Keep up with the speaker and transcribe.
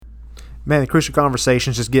Man, the Crucial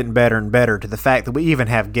Conversation's just getting better and better to the fact that we even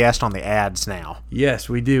have guests on the ads now. Yes,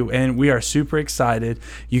 we do, and we are super excited.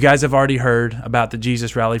 You guys have already heard about the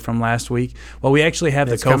Jesus Rally from last week. Well, we actually have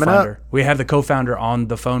the co-founder. We have the co-founder on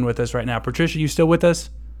the phone with us right now. Patricia, you still with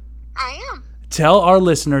us? I am. Tell our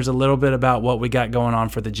listeners a little bit about what we got going on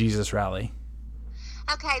for the Jesus Rally.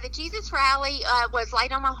 Okay, the Jesus Rally was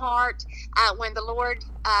laid on my heart when the Lord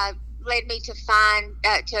led me to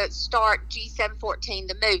start G714,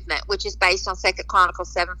 the movement, which is based on 2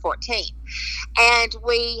 Chronicles 7:14. And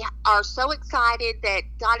we are so excited that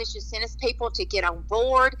God has just sent us people to get on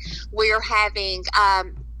board. We're having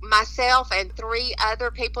myself and 3 other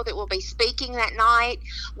people that will be speaking that night.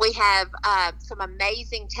 We have some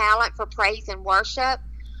amazing talent for praise and worship.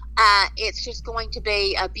 It's just going to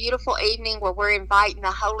be a beautiful evening where we're inviting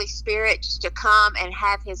the Holy Spirit just to come and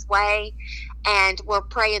have his way. And we're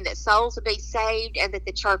praying that souls will be saved and that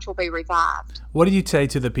the church will be revived. What do you say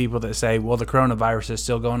to the people that say, well, the coronavirus is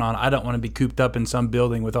still going on. I don't want to be cooped up in some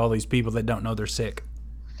building with all these people that don't know they're sick?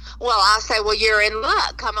 Well, I say, well, you're in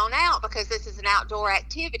luck. Come on out, because this is an outdoor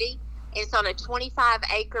activity. It's on a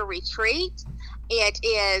 25-acre retreat.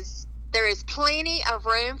 There is plenty of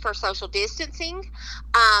room for social distancing.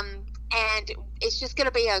 And it's just going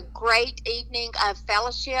to be a great evening of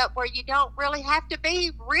fellowship where you don't really have to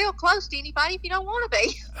be real close to anybody if you don't want to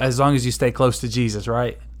be. As long as you stay close to Jesus,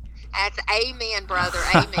 right? That's amen, brother.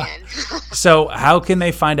 Amen. So how can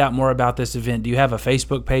they find out more about this event? Do you have a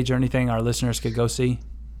Facebook page or anything our listeners could go see?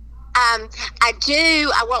 I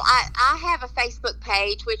do. Well, I have a Facebook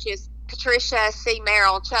page, which is Patricia C.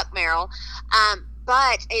 Merrill, Chuck Merrill.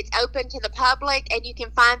 But it's open to the public, and you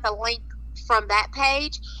can find the link from that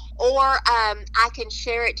page. Or I can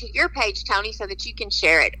share it to your page, Tony, so that you can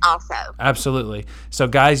share it also. Absolutely. So,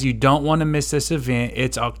 guys, you don't want to miss this event.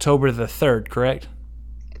 It's October the 3rd, correct?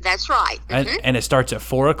 That's right. Mm-hmm. And it starts at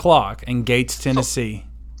 4 o'clock in Gates, Tennessee.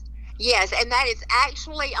 Yes, and that is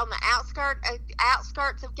actually on the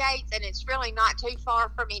outskirts of Gates, and it's really not too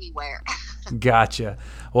far from anywhere. Gotcha.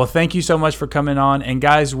 Well, thank you so much for coming on. And,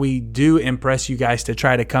 guys, we do impress you guys to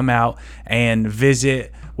try to come out and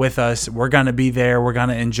visit with us. We're going to be there. We're going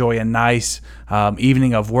to enjoy a nice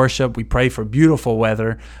evening of worship. We pray for beautiful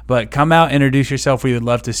weather. But come out, introduce yourself. We would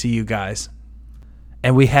love to see you guys.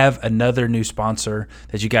 And we have another new sponsor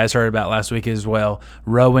that you guys heard about last week as well,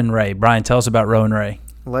 Roe and Ray. Brian, tell us about Roe and Ray.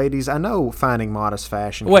 Ladies, I know finding modest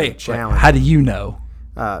fashion can be challenging. How do you know?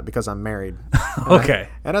 Because I'm married. Okay.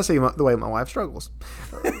 And I see the way my wife struggles.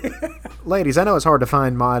 Ladies, I know it's hard to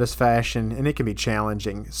find modest fashion, and it can be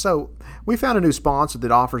challenging. So we found a new sponsor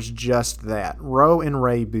that offers just that. Roe and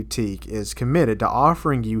Ray Boutique is committed to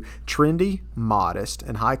offering you trendy, modest,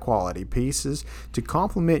 and high-quality pieces to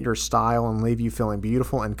complement your style and leave you feeling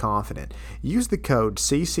beautiful and confident. Use the code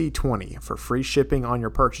CC20 for free shipping on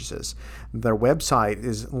your purchases. Their website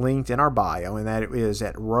is linked in our bio, and that is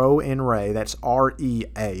at Roe and Ray. That's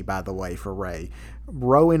REA, by the way, for Ray.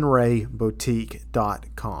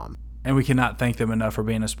 RoeandRayBoutique.com. And we cannot thank them enough for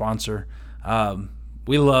being a sponsor.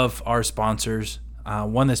 We love our sponsors.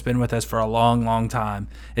 One that's been with us for a long, long time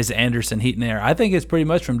is Anderson Heat and Air. I think it's pretty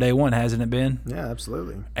much from day one, hasn't it been? Yeah,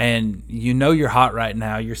 absolutely. And you know you're hot right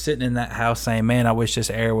now. You're sitting in that house saying, man, I wish this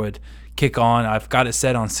air would kick on. I've got it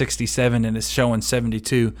set on 67 and it's showing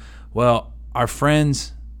 72. Well, our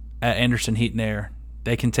friends at Anderson Heat and Air,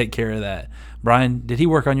 they can take care of that. Brian, did he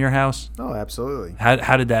work on your house? Oh, absolutely.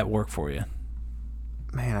 How did that work for you?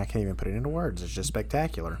 Man, I can't even put it into words. It's just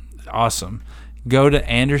spectacular. Awesome. Go to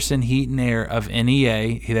Anderson Heat and Air of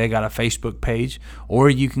NEA. They got a Facebook page, or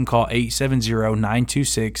you can call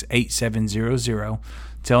 870-926-8700.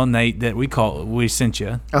 Tell Nate that we sent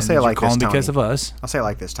you. I'll say it like this, Tony. Because of us. I'll say it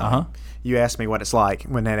like this, Tony. You asked me what it's like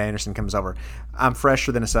when Nate Anderson comes over. I'm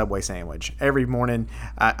fresher than a Subway sandwich. Every morning,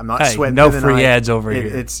 I'm not sweating. No free ads over here.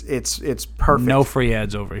 It's perfect. No free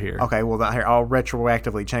ads over here. Okay, well, here, I'll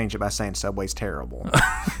retroactively change it by saying Subway's terrible.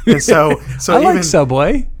 And so I like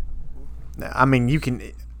Subway. I mean, you can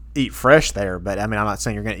eat fresh there, but I mean, I'm not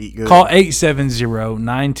saying you're going to eat good. Call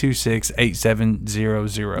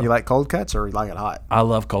 870-926-8700. You like cold cuts or you like it hot? I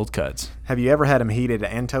love cold cuts. Have you ever had them heated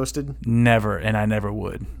and toasted? Never, and I never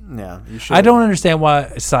would. Yeah, you should. I don't understand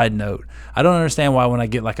why, side note, I don't understand why when I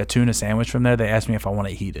get like a tuna sandwich from there, they ask me if I want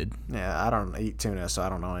it heated. Yeah, I don't eat tuna, so I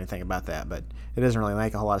don't know anything about that, but it doesn't really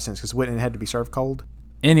make a whole lot of sense because wouldn't it have to be served cold?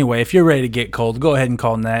 Anyway, if you're ready to get cold, go ahead and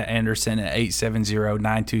call Nat Anderson at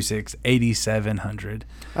 870-926-8700.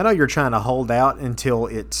 I know you're trying to hold out until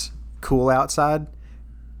it's cool outside,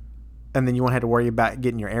 and then you won't have to worry about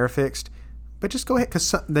getting your air fixed. But just go ahead,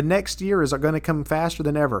 because the next year is going to come faster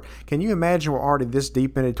than ever. Can you imagine we're already this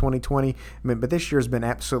deep into 2020? I mean, but this year's been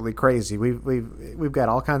absolutely crazy. We've got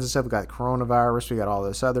all kinds of stuff. We've got coronavirus. We got all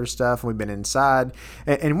this other stuff. We've been inside.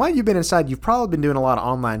 And while you've been inside, you've probably been doing a lot of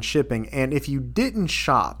online shipping. And if you didn't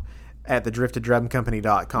shop at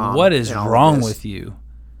thedriftedDrumCompany.com, what is wrong with you?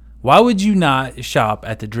 Why would you not shop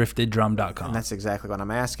at thedrifteddrum.com? And that's exactly what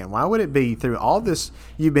I'm asking. Why would it be through all this?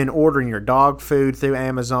 You've been ordering your dog food through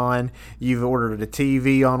Amazon. You've ordered a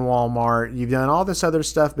TV on Walmart. You've done all this other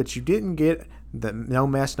stuff, but you didn't get the No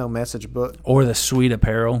Mess, No Message book. Or the sweet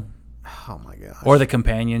apparel. Oh, my gosh. Or the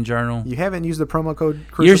companion journal. You haven't used the promo code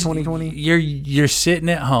Crucial2020? You're sitting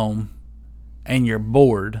at home and you're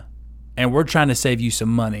bored. And we're trying to save you some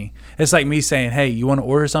money. It's like me saying, hey, you want to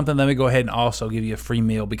order something? Let me go ahead and also give you a free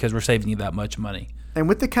meal because we're saving you that much money. And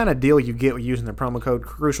with the kind of deal you get with using the promo code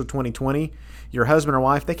Crucial2020, your husband or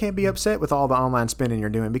wife, they can't be upset with all the online spending you're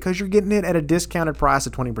doing because you're getting it at a discounted price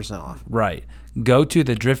of 20% off. Right. Go to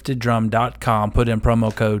thedrifteddrum.com, put in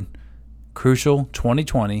promo code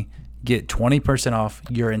Crucial2020, get 20% off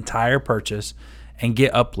your entire purchase, and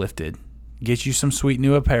get uplifted. Get you some sweet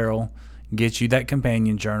new apparel, get you that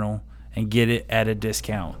companion journal, and get it at a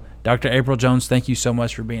discount. Dr. April Jones, thank you so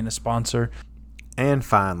much for being a sponsor. And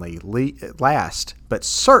finally, last but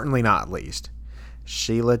certainly not least,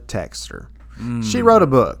 Sheila Texter. She wrote a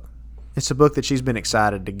book. It's a book that she's been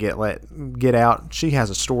excited to get out. She has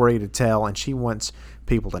a story to tell, and she wants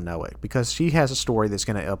people to know it because she has a story that's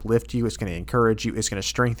going to uplift you. It's going to encourage you. It's going to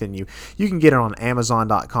strengthen you. You can get it on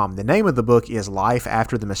Amazon.com. The name of the book is Life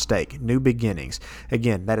After the Mistake, New Beginnings.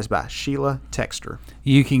 Again, that is by Sheila Texter.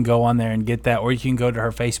 You can go on there and get that, or you can go to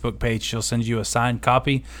her Facebook page. She'll send you a signed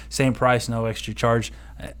copy. Same price, no extra charge.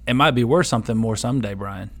 It might be worth something more someday,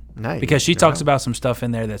 Brian. No, because she talks about some stuff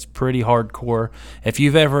in there that's pretty hardcore. If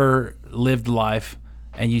you've ever lived life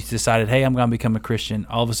and you decided, hey, I'm going to become a Christian,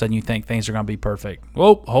 all of a sudden you think things are going to be perfect.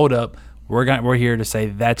 Whoa, hold up. We're here to say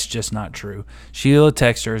that's just not true. Sheila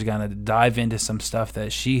Texter is going to dive into some stuff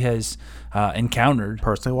that she has encountered.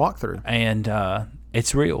 Personally walked through. And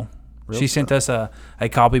it's real. She sent us a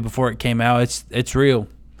copy before it came out. It's real.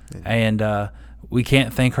 Yeah. And we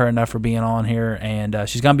can't thank her enough for being on here, and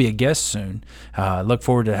she's going to be a guest soon. Look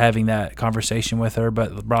forward to having that conversation with her.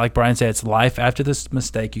 But like Brian said, it's Life After This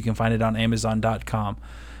Mistake. You can find it on Amazon.com.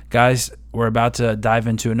 Guys, we're about to dive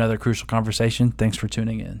into another crucial conversation. Thanks for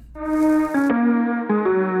tuning in.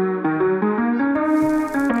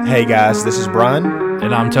 Hey guys, this is Brian.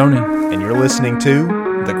 And I'm Tony. And you're listening to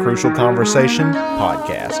the Crucial Conversation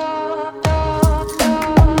Podcast.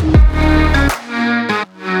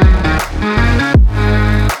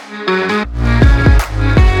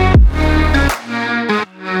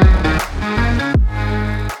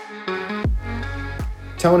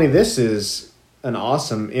 Tony, this is an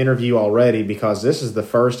awesome interview already because this is the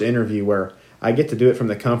first interview where I get to do it from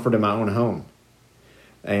the comfort of my own home.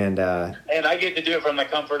 And I get to do it from the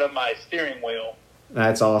comfort of my steering wheel.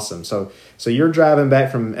 That's awesome. So you're driving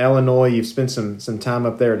back from Illinois. You've spent some time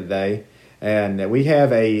up there today. And we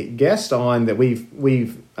have a guest on that we've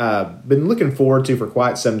been looking forward to for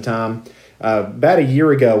quite some time. About a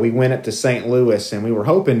year ago, we went up to St. Louis, and we were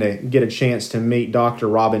hoping to get a chance to meet Dr.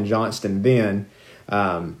 Robin Johnston then.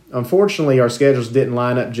 Unfortunately, our schedules didn't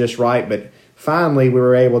line up just right, but finally we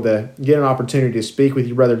were able to get an opportunity to speak with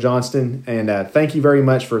you, Brother Johnston, and thank you very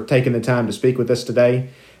much for taking the time to speak with us today,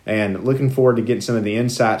 and looking forward to getting some of the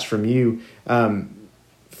insights from you.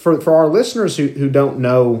 For our listeners who don't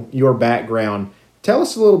know your background, tell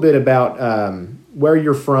us a little bit about where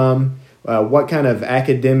you're from, what kind of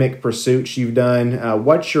academic pursuits you've done,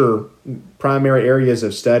 what your primary areas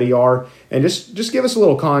of study are, and just give us a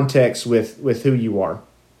little context with who you are.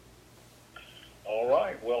 All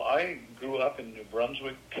right. Well, I grew up in New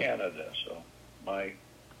Brunswick, Canada. So my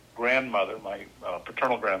grandmother, my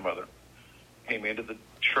paternal grandmother, came into the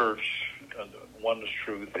church, Oneness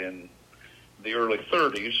Truth, in the early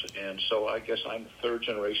 30s, and so I guess I'm third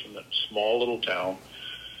generation in a small little town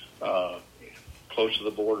close to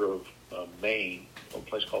the border of Maine, a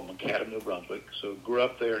place called Macadam, New Brunswick. So grew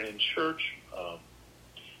up there in church,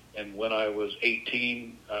 and when I was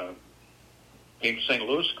 18, came to St.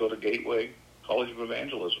 Louis to go to Gateway College of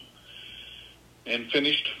Evangelism, and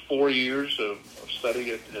finished 4 years of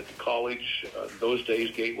study at the college. Those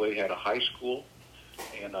days, Gateway had a high school,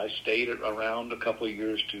 and I stayed around a couple of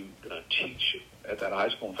years to teach at that high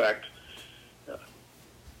school. In fact,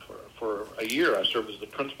 for a year, I served as the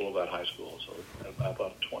principal of that high school, so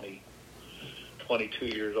about 22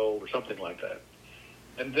 years old or something like that.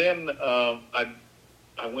 And then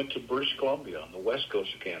I went to British Columbia on the west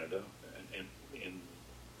coast of Canada and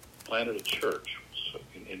planted a church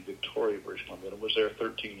in Victoria, British Columbia, and was there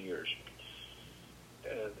 13 years.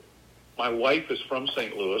 My wife is from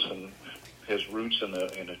St. Louis and has roots in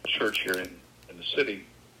a church here in the city.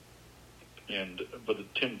 But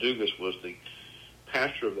Tim Dugas was the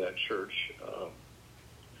pastor of that church,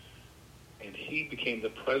 and he became the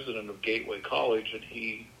president of Gateway College, and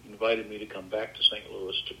he invited me to come back to St.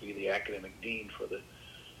 Louis to be the academic dean for the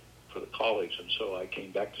college. And so I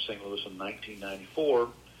came back to St. Louis in 1994,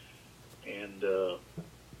 and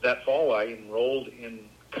that fall I enrolled in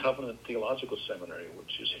Covenant Theological Seminary,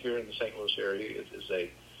 which is here in the St. Louis area. It is a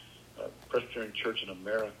Presbyterian Church in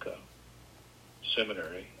America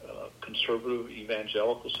seminary, conservative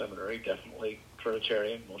evangelical seminary, definitely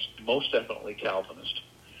Trinitarian, most definitely Calvinist.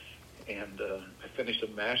 And I finished a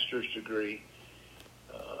master's degree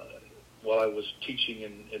while I was teaching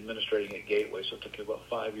and administrating at Gateway, so it took me about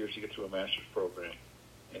 5 years to get through a master's program.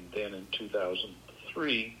 And then in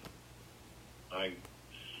 2003, I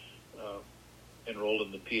enrolled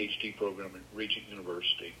in the PhD program at Regent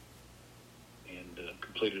University and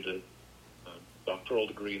completed a doctoral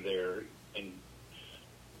degree there in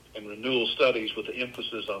renewal studies with the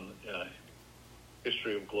emphasis on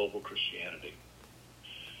history of global Christianity.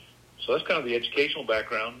 So that's kind of the educational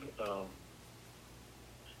background.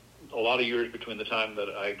 A lot of years between the time that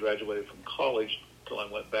I graduated from college till I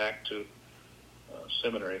went back to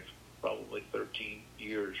seminary, probably 13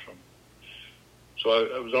 years from. So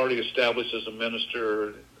I was already established as a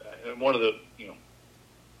minister, and one of the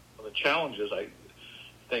challenges I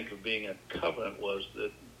think of being a Covenant was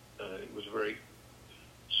that it was a very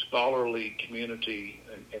scholarly community,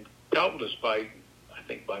 and Calvinists by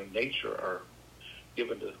nature are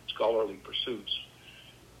given to scholarly pursuits.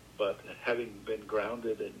 But having been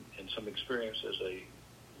grounded in some experience as a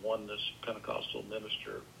oneness Pentecostal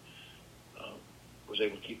minister, was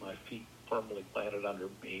able to keep my feet firmly planted under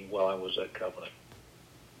me while I was at Covenant.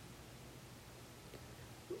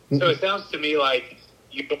 So it sounds to me like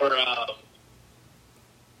you were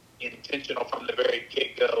intentional from the very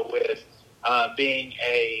get-go with being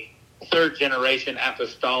a third-generation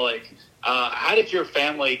apostolic. How did your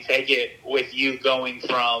family take it with you going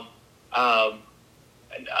from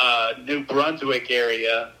New Brunswick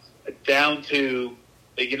area down to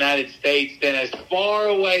the United States, then as far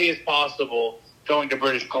away as possible going to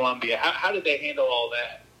British Columbia? How did they handle all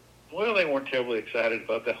that? Well, they weren't terribly excited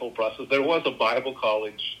about that whole process. There was a Bible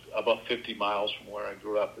college about 50 miles from where I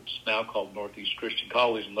grew up. It's now called Northeast Christian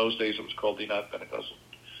College. In those days, it was called the United Pentecostal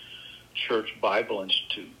Church Bible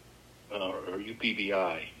Institute, or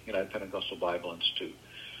UPBI, United Pentecostal Bible Institute.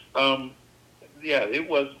 It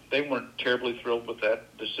was. They weren't terribly thrilled with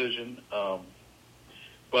that decision,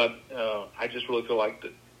 but I just really feel like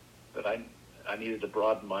that I needed to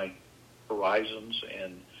broaden my horizons,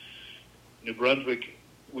 and New Brunswick,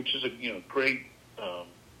 which is a great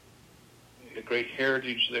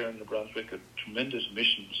heritage there in New Brunswick, a tremendous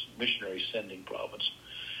missionary sending province.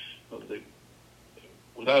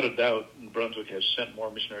 Without a doubt, New Brunswick has sent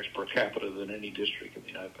more missionaries per capita than any district in the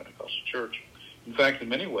United Pentecostal Church. In fact, in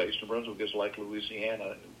many ways, New Brunswick is like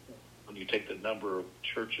Louisiana when you take the number of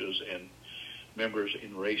churches and members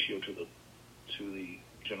in ratio to the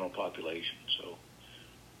general population. So,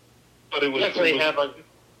 but it was.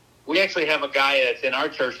 We actually have a guy that's in our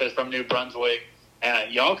church that's from New Brunswick,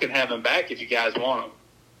 and y'all can have him back if you guys want him.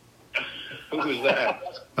 Who is that?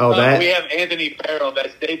 We have Anthony Farrell.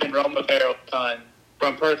 That's David and Roma Farrell's son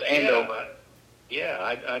from Perth Andover. Yeah,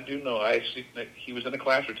 I do know. He was in a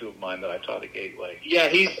class or two of mine that I taught at Gateway. Yeah,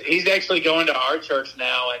 he's actually going to our church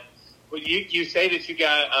now. And you say that you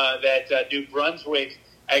got that New Brunswick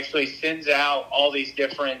actually sends out all these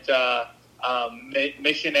different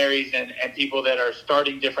missionaries and people that are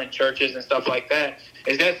starting different churches and stuff like that.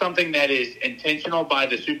 Is that something that is intentional by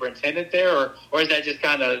the superintendent there, or is that just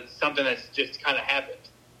kind of something that's just kind of happened?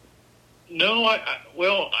 No, I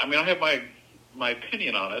have my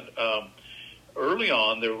opinion on it. Early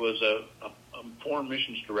on, there was a foreign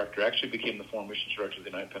missions director, actually became the foreign missions director of the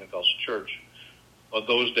United Pentecostal Church. Well,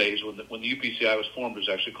 those days, when the UPCI was formed, it was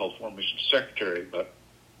actually called Foreign Missions Secretary, but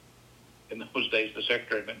in those days, the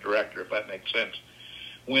secretary meant director, if that makes sense.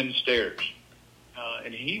 Wynn Stairs.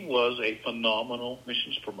 And he was a phenomenal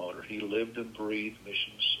missions promoter. He lived and breathed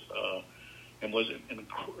missions and was an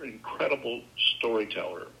incredible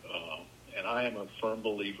storyteller. And I am a firm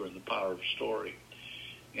believer in the power of story.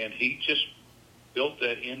 And he just built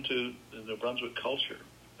that into the New Brunswick culture,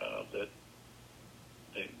 that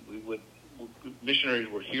missionaries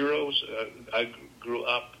were heroes. I grew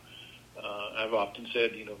up, I've often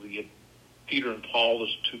said, we had Peter and Paul as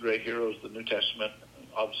two great heroes of the New Testament,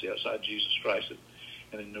 obviously outside Jesus Christ.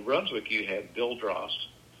 And in New Brunswick, you had Bill Drost,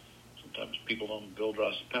 sometimes people know them, Bill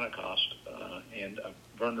Dross of Pentecost, and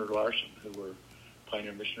Werner Larson, who were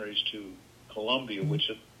pioneer missionaries to Colombia, which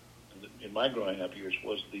in my growing up years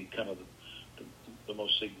was the kind of the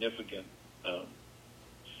most significant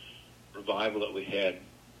revival that we had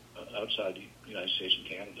outside the United States and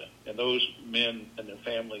Canada. And those men and their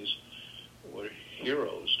families were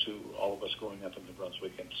heroes to all of us growing up in New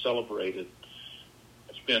Brunswick and celebrated.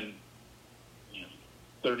 It's been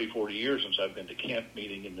 30, 40 years since I've been to camp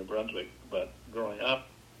meeting in New Brunswick, but growing up,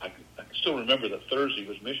 I can still remember that Thursday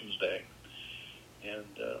was Missions Day. And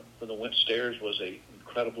Brother Went Stairs was an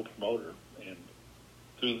incredible promoter. And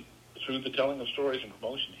through the telling of stories and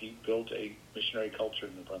promotion, he built a missionary culture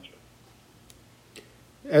in New Brunswick.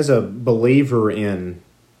 As a believer in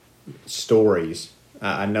stories,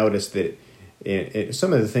 I noticed that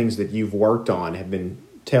some of the things that you've worked on have been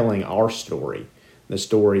telling our story, the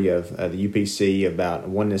story of the UPC, about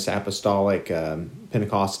oneness, apostolic,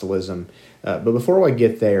 Pentecostalism. But before we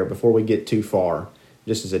get there, before we get too far,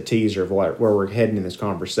 just as a teaser of where we're heading in this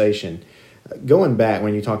conversation, going back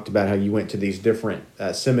when you talked about how you went to these different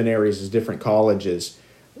seminaries, these different colleges,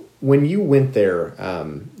 when you went there,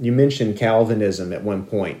 you mentioned Calvinism at one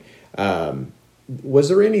point. Was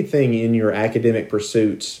there anything in your academic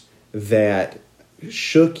pursuits that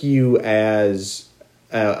shook you as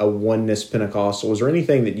a oneness Pentecostal? Was there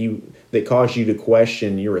anything that caused you to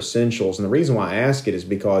question your essentials? And the reason why I ask it is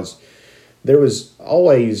because there was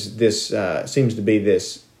always this, seems to be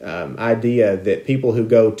this idea that people who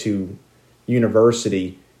go to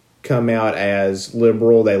university come out as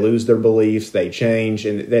liberal, they lose their beliefs, they change,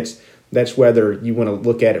 and that's whether you want to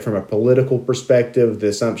look at it from a political perspective. The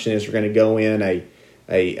assumption is they're going to go in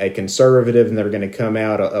a conservative and they're going to come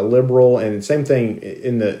out a liberal, and same thing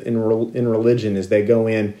in religion is they go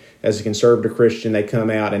in as a conservative Christian, they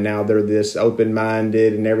come out and now they're this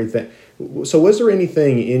open-minded and everything. So was there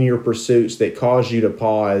anything in your pursuits that caused you to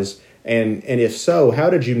pause, and if so,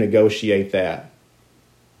 how did you negotiate that?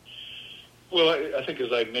 Well, I think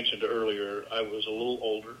as I mentioned earlier, I was a little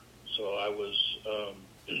older, so I was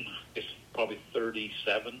it's probably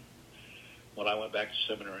 37 when I went back to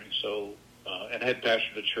seminary. So and I had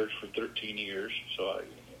pastored a church for 13 years, so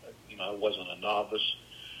I wasn't a novice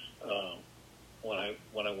when I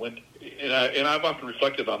went. And I've often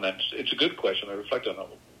reflected on that. It's a good question. I reflected on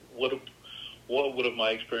what would have my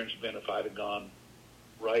experience been if I'd have gone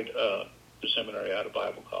right to seminary out of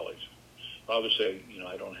Bible college. Obviously,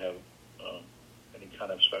 I don't have any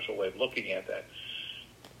kind of special way of looking at that.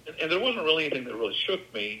 And there wasn't really anything that really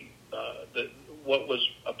shook me. What was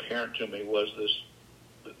apparent to me was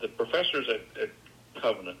the professors at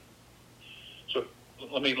Covenant. So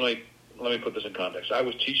let me put this in context. I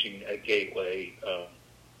was teaching at Gateway,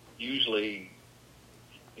 usually,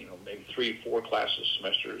 maybe 3 or 4 classes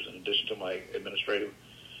semesters in addition to my administrative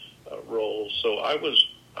roles. So I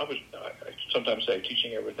sometimes say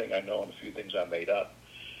teaching everything I know and a few things I made up.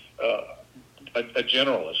 A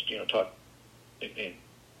generalist, taught in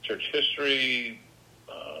church history,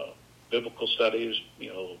 biblical studies,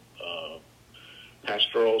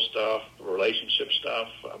 pastoral stuff, relationship stuff.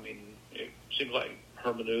 I mean, it seemed like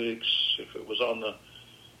hermeneutics. If it was on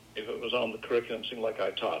the curriculum, it seemed like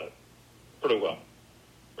I taught it pretty well.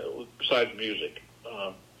 Besides music,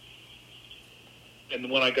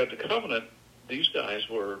 and when I got to Covenant, these guys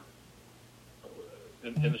were,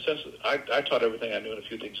 in the sense that I taught everything I knew and a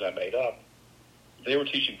few things I made up. They were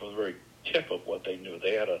teaching from the very tip of what they knew.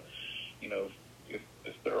 They had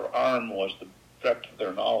if their arm was the depth of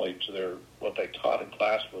their knowledge, what they taught in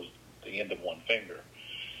class was the end of one finger.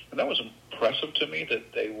 And that was impressive to me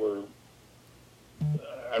that they were,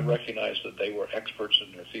 I recognized that they were experts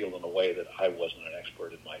in their field in a way that I wasn't an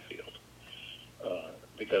expert in my field.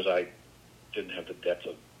 Because I didn't have the depth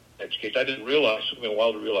of education. I didn't realize, it took me a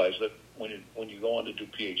while to realize that when you go on to do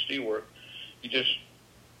PhD work, you just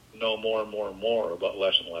know more and more and more about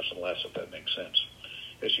less and less and less, if that makes sense.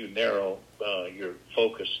 As you narrow your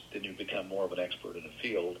focus, then you become more of an expert in a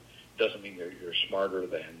field. It doesn't mean you're smarter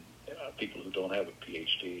than people who don't have a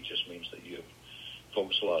PhD. It just means that you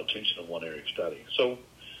focus a lot of attention on one area of study. So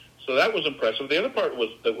that was impressive. The other part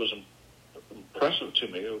that was impressive to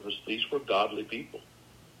me was these were godly people.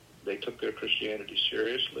 They took their Christianity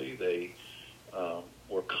seriously. They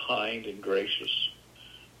were kind and gracious.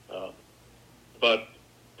 But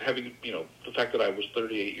having, the fact that I was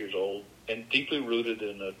 38 years old and deeply rooted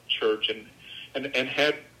in a church and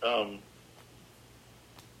had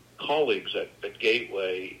colleagues at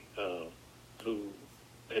Gateway who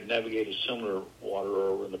had navigated similar water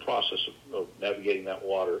or were in the process of navigating that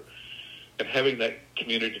water, and having that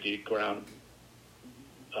community to ground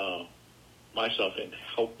myself in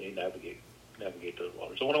helped me navigate navigate those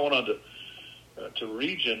waters. So when I went on to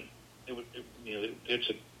Region, it's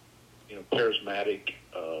a charismatic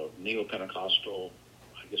neo-Pentecostal,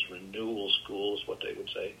 I guess, renewal school is what they would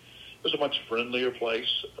say. It was a much friendlier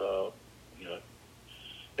place.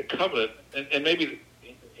 The Covenant, and maybe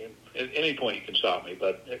at any point you can stop me,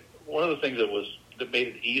 but one of the things that made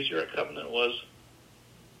it easier at Covenant was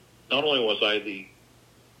not only was I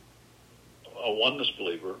a oneness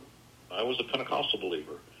believer, I was a Pentecostal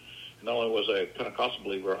believer. And not only was I a Pentecostal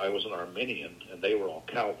believer, I was an Arminian, and they were all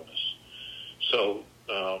Calvinists. So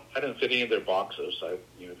I didn't fit any of their boxes. I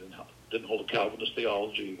didn't hold a Calvinist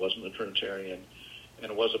theology, wasn't a Trinitarian,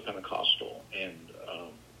 and was a Pentecostal. And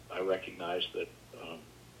I recognized that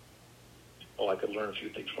I could learn a few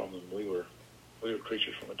things from them. We were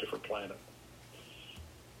creatures from a different planet.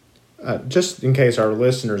 Just in case our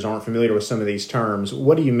listeners aren't familiar with some of these terms,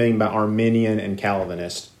 what do you mean by Arminian and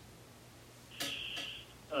Calvinist?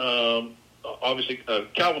 Obviously,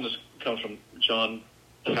 Calvinist comes from John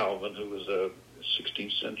Calvin, who was a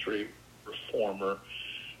 16th century reformer,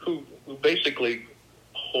 who basically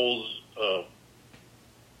holds,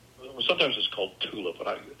 sometimes it's called tulip,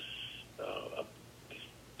 but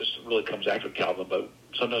this really comes after Calvin, but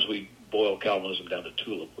sometimes we boil Calvinism down to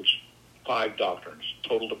tulip, which 5 doctrines: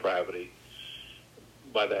 total depravity.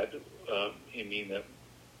 By that, you mean that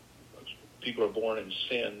people are born in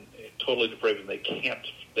sin, totally depraved, and they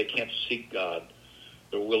can't seek God.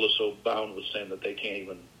 Their will is so bound with sin that they can't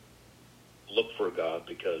even look for God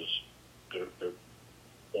because they're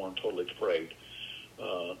born totally depraved.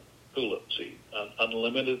 Tulip,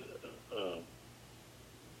 unlimited.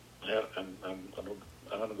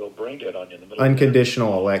 I'm going to go brain dead on you in the middle.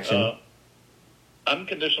 Unconditional election.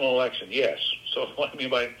 Unconditional election, yes. So what I mean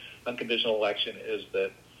by unconditional election is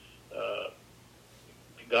that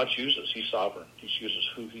God chooses. He's sovereign. He chooses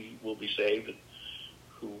who he will be saved and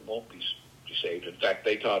who won't be saved. In fact,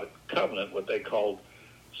 they taught at Covenant what they called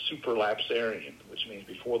superlapsarian, which means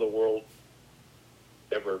before the world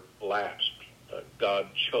ever lapsed, God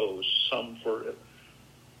chose some for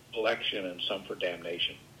election and some for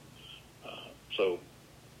damnation. So,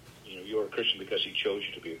 you're a Christian because he chose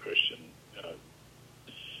you to be a Christian.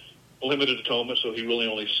 Limited atonement, so he really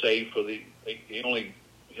only saved for he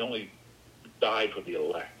only died for the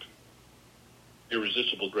elect.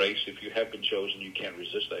 Irresistible grace, if you have been chosen, you can't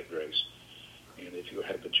resist that grace. And if you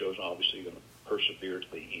have been chosen, obviously you're going to persevere to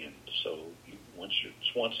the end. So once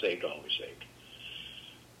saved, always saved.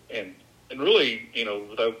 And really,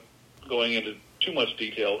 without going into too much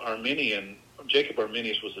detail, Jacob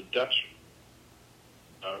Arminius was a Dutch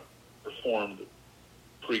Reformed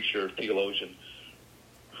preacher, theologian,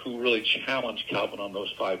 who really challenged Calvin on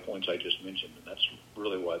those 5 points I just mentioned. And that's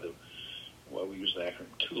really why we use the acronym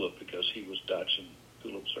TULIP, because he was Dutch, and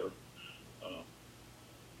tulips are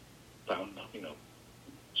found,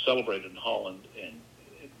 celebrated in Holland, and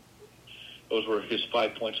those were his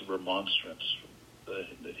 5 points of remonstrance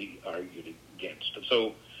that he argued against. And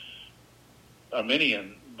so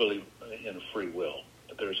Arminian believe in free will,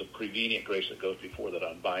 that there's a prevenient grace that goes before that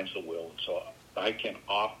unbinds the will, and so I can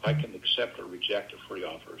accept or reject a free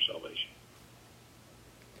offer of salvation.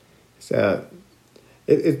 So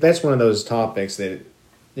that's one of those topics that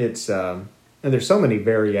it's and there's so many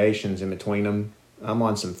variations in between them. I'm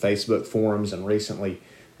on some Facebook forums, and recently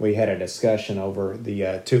we had a discussion over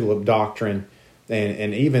the tulip doctrine,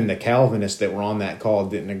 and even the Calvinists that were on that call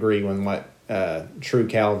didn't agree with what true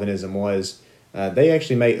Calvinism was. They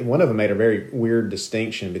actually one of them made a very weird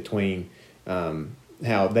distinction between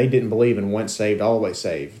how they didn't believe in once saved, always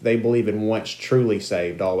saved. They believe in once truly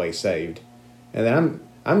saved, always saved. And then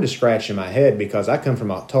I'm just scratching my head because I come from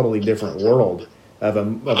a totally different world. I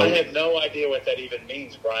have no idea what that even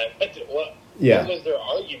means, Brian. What was their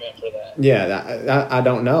argument for that? Yeah, I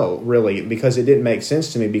don't know, really, because it didn't make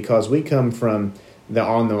sense to me, because we come from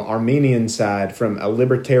on the Armenian side from a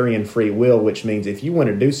libertarian free will, which means if you want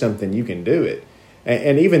to do something, you can do it.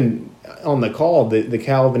 And even on the call, the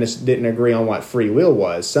Calvinists didn't agree on what free will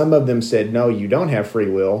was. Some of them said, no, you don't have free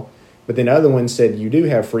will. But then other ones said, you do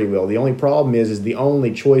have free will. The only problem is the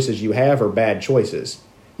only choices you have are bad choices.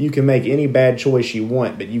 You can make any bad choice you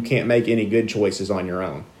want, but you can't make any good choices on your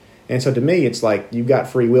own. And so to me, it's like you've got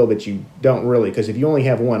free will, but you don't really, because if you only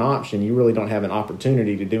have one option, you really don't have an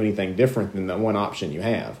opportunity to do anything different than the one option you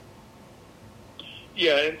have.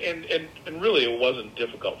 Yeah, and really it wasn't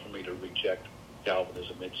difficult for me to reject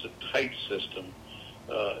Calvinism. It's a tight system.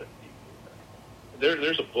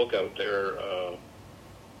 There's a book out there,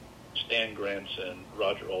 Stan Grantz and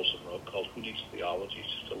Roger Olson wrote, called Who Needs Theology?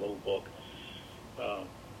 It's just a little book.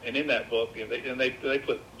 And in that book, they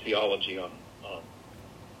put theology on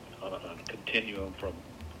a continuum from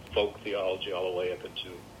folk theology all the way up into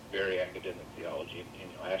very academic theology,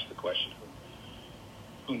 and ask the question,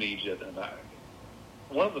 who needs it? And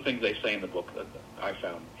one of the things they say in the book that I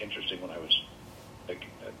found interesting when I was at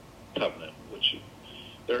Covenant, which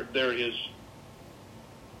there is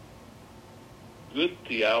good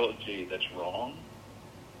theology that's wrong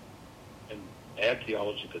and bad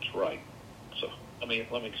theology that's right. So let me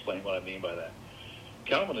explain what I mean by that.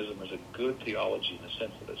 Calvinism is a good theology in the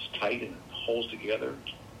sense that it's tight and it holds together,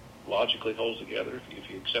 logically holds together. If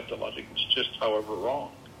you accept the logic, it's just however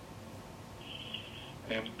wrong.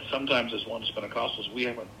 And sometimes as Oneness Pentecostals, we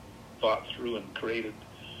haven't thought through and created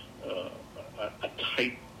a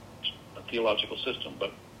tight theological system,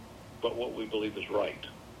 but what we believe is right,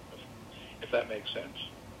 if that makes sense.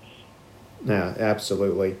 Yeah,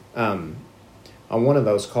 absolutely. On one of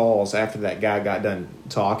those calls, after that guy got done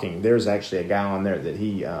talking, there's actually a guy on there that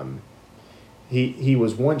he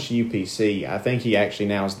was once UPC. I think he actually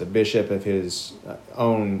now is the bishop of his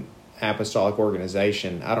own apostolic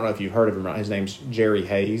organization. I don't know if you've heard of him. His name's Jerry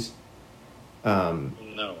Hayes. No.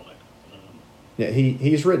 Yeah,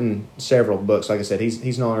 he's written several books. Like I said,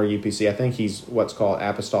 he's no longer UPC. I think he's what's called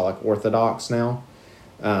Apostolic Orthodox now.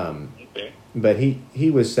 Okay. But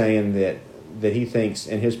he was saying that he thinks,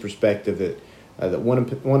 in his perspective, that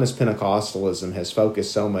Oneness Pentecostalism has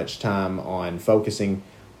focused so much time on focusing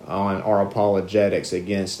on our apologetics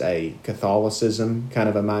against a Catholicism kind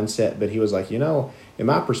of a mindset. But he was like, in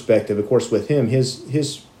my perspective, of course, with him,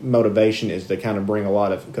 his motivation is to kind of bring a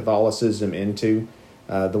lot of Catholicism into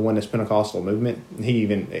the Oneness Pentecostal movement.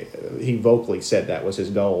 He vocally said that was his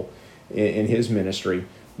goal in his ministry.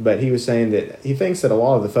 But he was saying that he thinks that a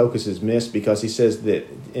lot of the focus is missed because he says that,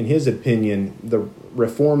 in his opinion, the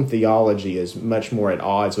Reformed theology is much more at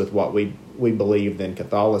odds with what we believe than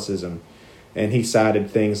Catholicism. And he cited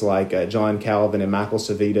things like John Calvin and Michael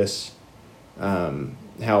Servetus,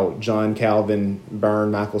 how John Calvin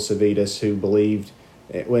burned Michael Servetus, who believed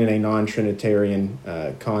in a non-Trinitarian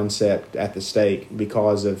concept at the stake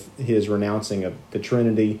because of his renouncing of the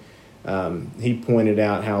Trinity. He pointed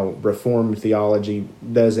out how Reformed theology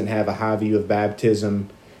doesn't have a high view of baptism,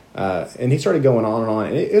 and he started going on and on.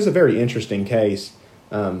 And it was a very interesting case.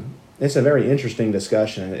 It's a very interesting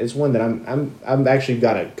discussion. It's one that I've actually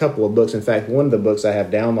got a couple of books. In fact, one of the books I have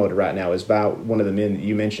downloaded right now is by one of the men that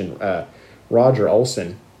you mentioned, Roger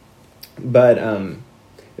Olson. But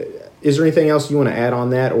is there anything else you want to add on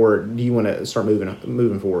that, or do you want to start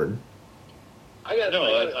moving forward? I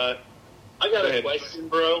got a question,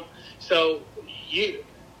 bro. So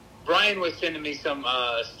Brian was sending me some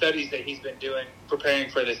studies that he's been doing preparing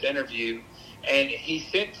for this interview, and he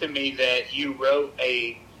sent to me that you wrote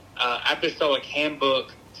a apostolic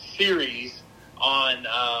handbook series on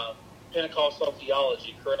Pentecostal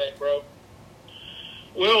theology, correct, bro?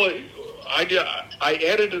 Well, I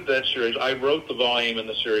edited that series. I wrote the volume in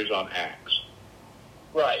the series on Acts.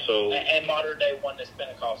 Right. So and modern day Oneness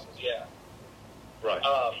Pentecostals, yeah. Right.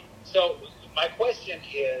 So my question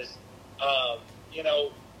is,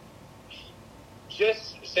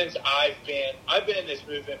 just since I've been in this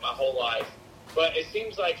movement my whole life, but it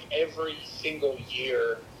seems like every single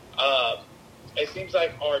year, it seems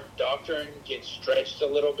like our doctrine gets stretched a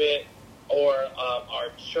little bit, or our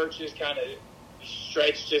churches kind of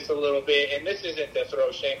stretched just a little bit. And this isn't to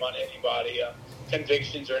throw shame on anybody,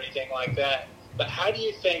 convictions or anything like that. But how do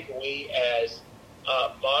you think we as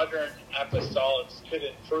modern apostolics could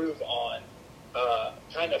improve on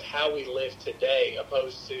kind of how we live today,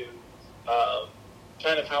 opposed to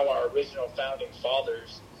kind of how our original founding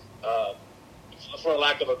fathers, for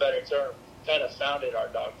lack of a better term, kind of founded our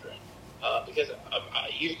doctrine? Because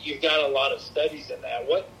you've got a lot of studies in that.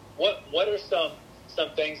 What are some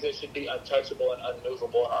things that should be untouchable and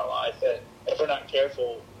unmovable in our life that, if we're not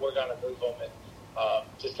careful, we're going to move them and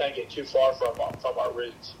just kind of get too far from our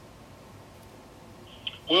roots?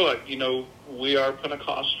 Well, we are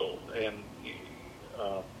Pentecostal, and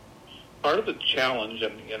part of the challenge,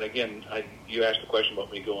 and again, you asked a question about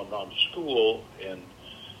me going on to school, and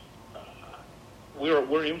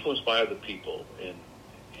we're influenced by other people, and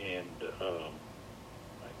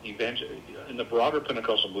in the broader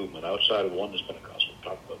Pentecostal movement, outside of Oneness Pentecostal,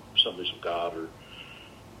 talk about Assemblies of God, or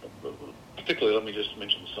particularly, let me just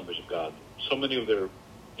mention the Assemblies of God. So many of their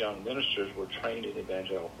young ministers were trained in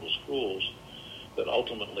evangelical schools that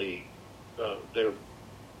ultimately this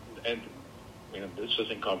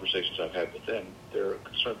is in conversations I've had with them, they're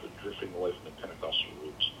concerned with drifting away from the Pentecostal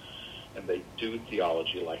roots, and they do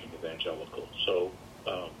theology like an evangelical. So,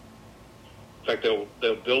 in fact, they'll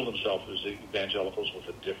bill themselves as evangelicals with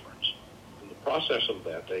a difference. In the process of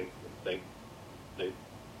that, they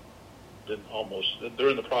they're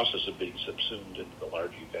in the process of being subsumed into the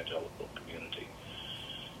large evangelical community.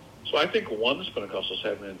 So I think oneness Pentecostals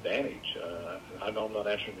have an advantage. I know I'm not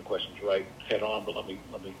answering the questions right head on, but let me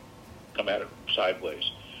come at it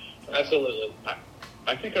sideways. Absolutely.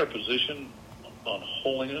 I think our position on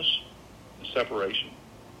holiness and separation,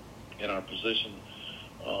 and our position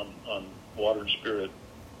on water and spirit,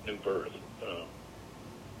 new birth,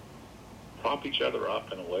 prop each other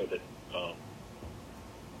up in a way that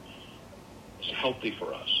is healthy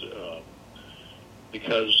for us,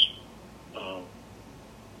 because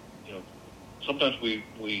sometimes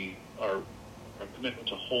our commitment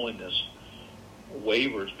to holiness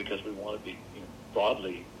wavers because we want to be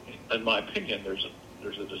broadly. In my opinion, there's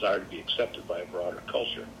a desire to be accepted by a broader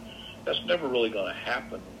culture. That's never really going to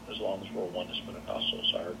happen as long as we're oneness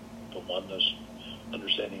Pentecostals. The oneness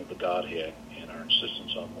understanding of the Godhead and our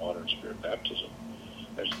insistence on water and spirit baptism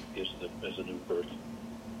as the new birth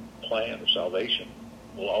plan of salvation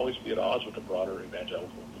will always be at odds with the broader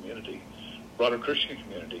evangelical community, broader Christian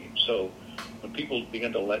community. So when people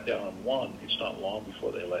begin to let down on one, it's not long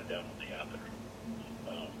before they let down on the other.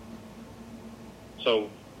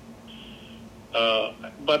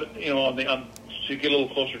 But to get a little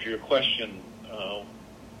closer to your question,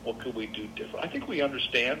 what could we do different? I think we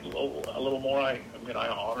understand a little more. I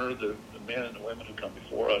honor the men and the women who come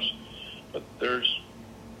before us, but there's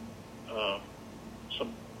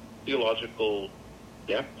some theological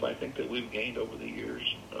depth, I think, that we've gained over the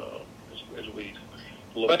years as we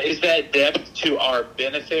look. But is that depth to our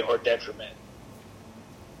benefit or detriment?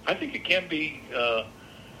 I think it can be.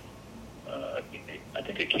 I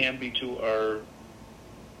think it can be to our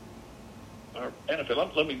benefit.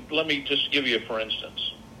 Let me just give you a for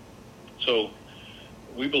instance. So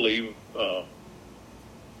we believe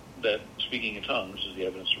that speaking in tongues is the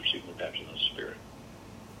evidence of receiving the baptism of the Spirit.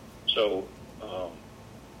 So,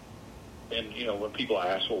 when people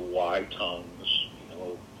ask, well, why tongues?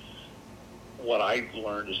 What I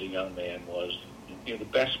learned as a young man was, the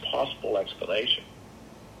best possible explanation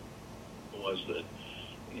was that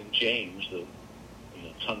in James, the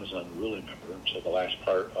tongue is an unruly member, and so the last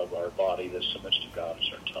part of our body that submits to God is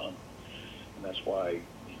our tongue, and that's why,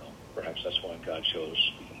 perhaps that's why God chose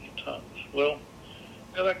speaking in tongues. Well,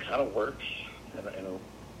 that kind of works, and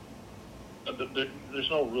there's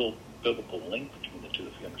no real biblical link between the two,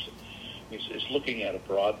 if you understand. It's looking at a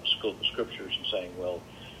broad scope of scriptures and saying, well,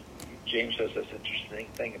 James says this interesting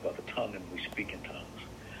thing about the tongue, and we speak in tongues.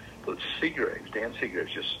 But Dan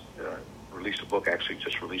Seagraves just released a book, actually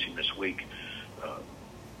just releasing this week,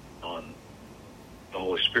 on the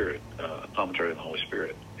Holy Spirit, a commentary on the Holy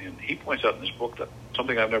Spirit. And he points out in this book that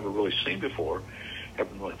something I've never really seen before,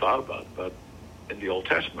 haven't really thought about, but in the Old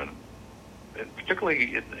Testament, and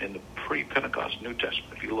particularly in the pre-Pentecost New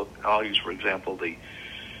Testament, if you look, I'll use, for example, the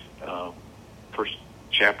first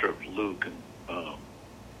chapter of Luke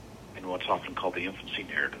and what's often called the infancy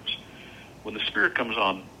narratives. When the Spirit comes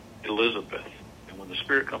on Elizabeth, and when the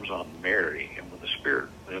Spirit comes on Mary, and when the Spirit,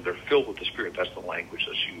 they're filled with the Spirit, that's the language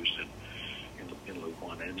that's used in Luke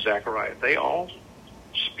 1. And in Zechariah, they all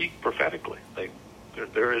speak prophetically.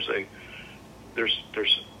 There's a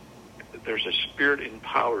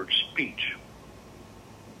Spirit-empowered speech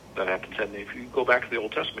that happens. And if you go back to the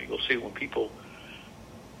Old Testament, you'll see when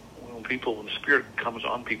the Spirit comes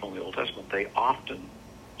on people in the Old Testament, they often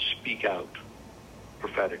speak out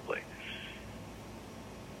prophetically.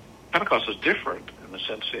 Pentecost is different in the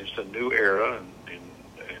sense it's a new era, and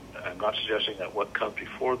I'm not suggesting that what comes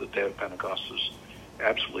before the day of Pentecost is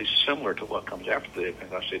absolutely similar to what comes after the day of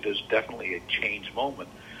Pentecost. It is definitely a change moment,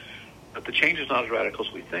 but the change is not as radical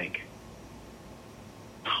as we think.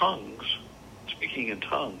 Tongues, speaking in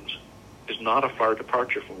tongues, is not a far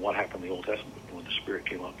departure from what happened in the Old Testament when the Spirit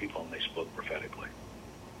came on people and they spoke prophetically.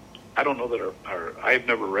 I don't know that I've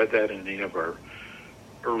never read that in any of our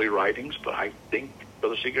early writings, but I think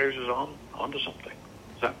Brother Seagraves is onto something.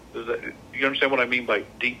 You understand what I mean by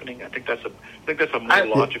deepening? I think that's a more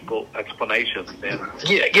logical explanation than.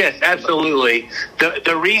 Yeah, yes, absolutely.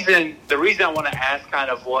 The reason I want to ask kind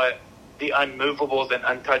of what the unmovables and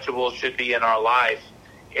untouchables should be in our life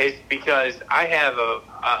is because I have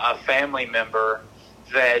a family member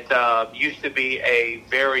that used to be a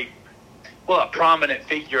very a prominent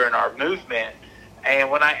figure in our movement, and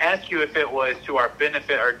when I ask you if it was to our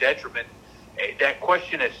benefit or detriment, that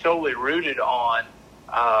question is solely rooted on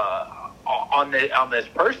this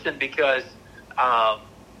person because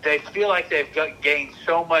they feel like they've gained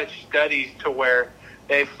so much studies to where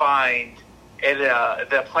they find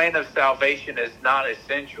the plan of salvation is not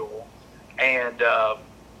essential, and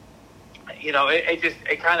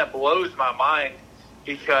it kind of blows my mind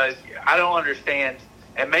because I don't understand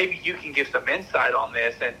And maybe you can give some insight on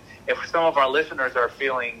this. And if some of our listeners are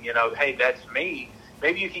feeling, hey, that's me,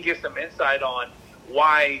 maybe you can give some insight on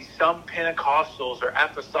why some Pentecostals or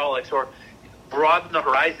apostolics, or broaden the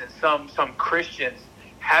horizon, some Christians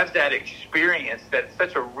have that experience, that's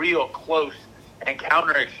such a real close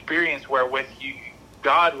encounter experience where with you,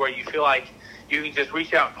 God, where you feel like you can just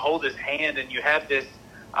reach out and hold his hand, and you have this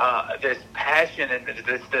passion and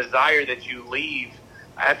this desire that you leave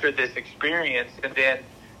after this experience, and then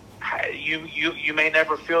you may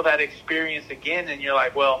never feel that experience again, and you're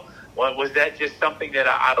like, well, was that just something that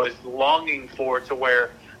I was longing for, to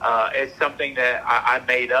where it's something that I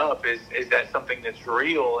made up? Is that something that's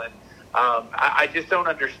real? And I just don't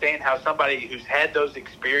understand how somebody who's had those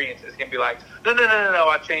experiences can be like, no,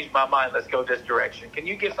 I changed my mind, let's go this direction. Can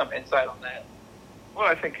you give some insight on that? Well,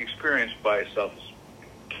 I think experience by itself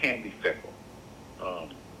can be fickle,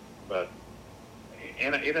 but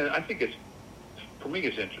I think for me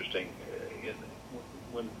it's interesting.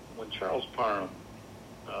 When Charles Parham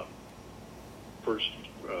first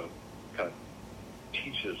kind of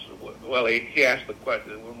teaches, well, he asked the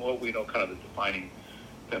question, what we know, kind of the defining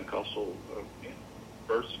Pentecostal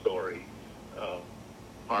birth story.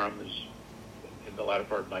 Parham is in the latter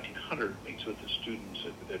part of 1900 meets with the students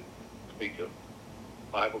at Topeka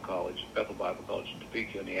Bible College, Bethel Bible College in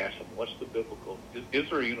Topeka, and he asks them, what's the biblical, is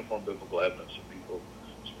there a uniform biblical evidence of people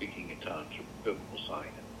speaking in tongues or biblical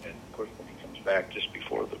sign? And of course, when he comes back just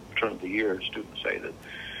before the turn of the year, students say that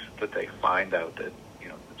they find out that,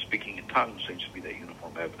 that speaking in tongues seems to be the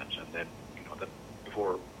uniform evidence. And then, that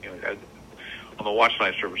before, on the watch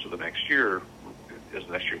night service of the next year, as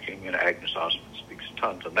the next year came in, Agnes Osmond speaks in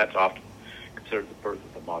tongues, and that's often considered the birth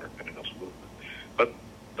of the modern Pentecostal movement. But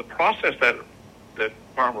the process that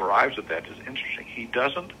Parham arrives at that is interesting. He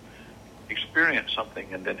doesn't experience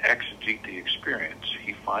something and then exegete the experience.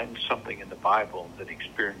 He finds something in the Bible that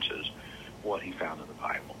experiences what he found in the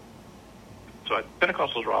Bible. So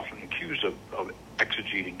Pentecostals are often accused of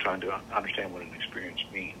exegeting, trying to understand what an experience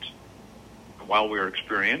means. And while we are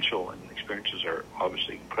experiential, and experiences are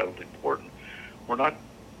obviously incredibly important, we're not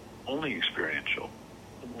only experiential,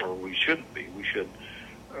 or we shouldn't be. We should.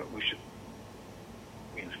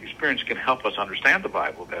 Experience can help us understand the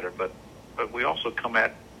Bible better, but we also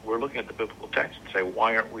we're looking at the biblical text and say,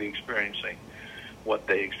 why aren't we experiencing what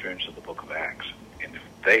they experienced in the book of Acts? And if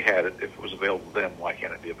they had it, if it was available to them, why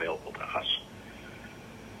can't it be available to us?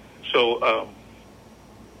 So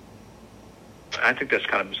I think that's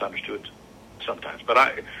kind of misunderstood sometimes. But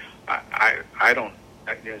I don't,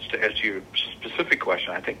 as to your specific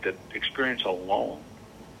question, I think that experience alone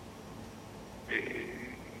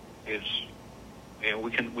is,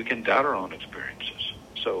 we can doubt our own experiences.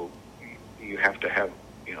 So you have to have,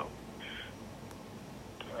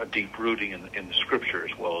 a deep rooting in the Scripture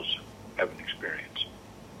as well as have an experience.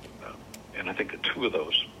 And I think the two of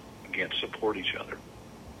those, again, support each other.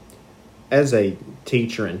 As a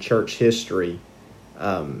teacher in church history,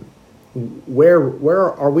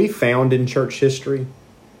 where are we found in church history?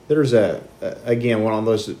 There's again, one of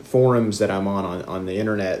those forums that I'm on the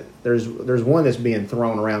internet. There's one that's being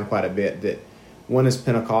thrown around quite a bit, that Oneness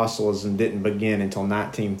Pentecostalism didn't begin until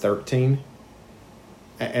 1913.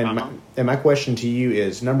 And my question to you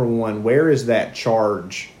is, number one, where is that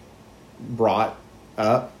charge brought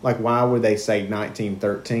up? Like, why would they say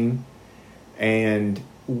 1913? And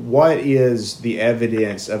what is the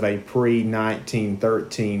evidence of a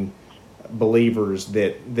pre-1913 believers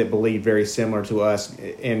that believe very similar to us?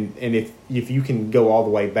 And if you can go all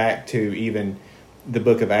the way back to even the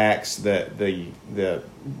book of Acts, the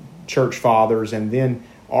church fathers, and then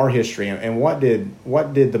our history, and what did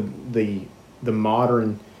the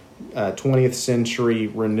modern 20th century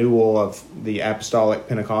renewal of the apostolic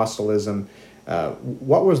Pentecostalism,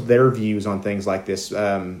 what was their views on things like this?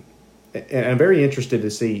 And I'm very interested to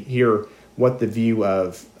hear what the view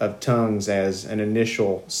of tongues as an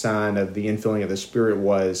initial sign of the infilling of the Spirit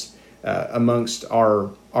was amongst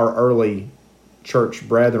our early church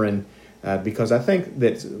brethren, because I think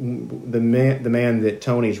that the man that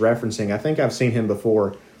Tony's referencing, I think I've seen him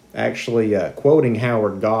before actually quoting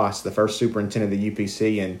Howard Goss, the first superintendent of the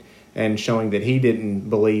UPC, and showing that he didn't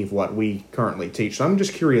believe what we currently teach. So I'm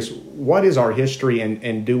just curious, what is our history,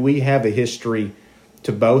 and do we have a history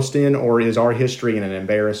to boast in, or is our history an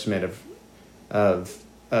embarrassment of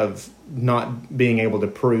not being able to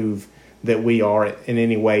prove that we are in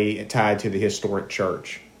any way tied to the historic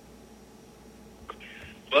church?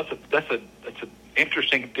 Well, that's an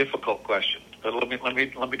interesting, difficult question. But let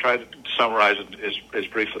me try to summarize it as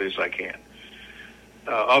briefly as I can.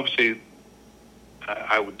 Obviously,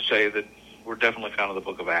 I would say that we're definitely found in the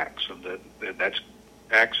book of Acts, and that's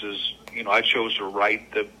Acts is, I chose to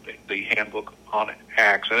write the handbook on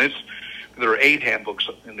Acts, and there are 8 handbooks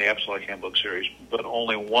in the Apostolic Handbook series, but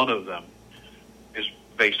only one of them is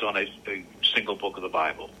based on a single book of the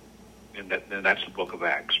Bible, and that's the book of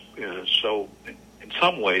Acts. So, in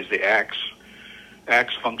some ways, the Acts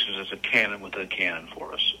functions as a canon within a canon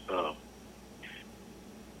for us.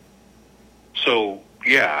 So,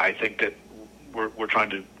 yeah, I think that we're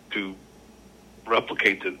trying to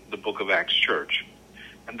replicate the book of Acts Church.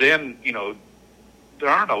 And then, there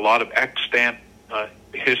aren't a lot of extant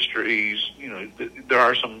histories. There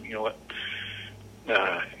are some,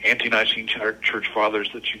 ante-Nicene church fathers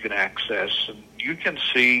that you can access, and you can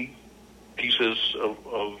see pieces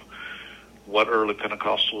of what early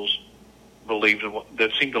Pentecostals believed and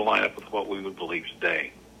that seem to line up with what we would believe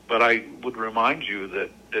today. But I would remind you that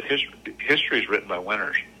history is written by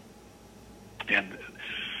winners, and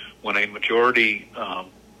when a majority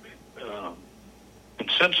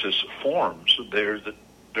consensus forms, there's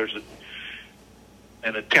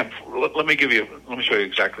an attempt. Let me show you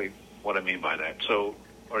exactly what I mean by that. So,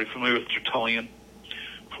 are you familiar with Tertullian,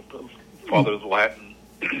 father of the Latin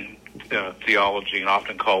theology, and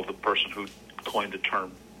often called the person who coined the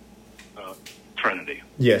term Trinity?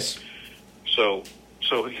 Yes. So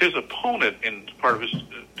his opponent in part of his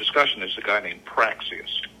discussion is a guy named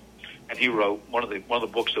Praxeas, and he wrote one of the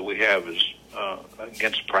books that we have is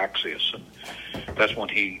against Praxeas, and that's when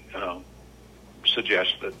he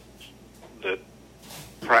suggests that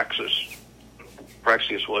Praxeas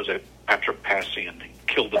was a Patripassian, he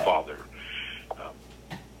killed the father,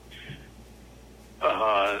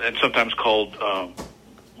 and sometimes called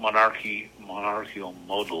monarchical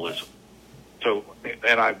modalism. So,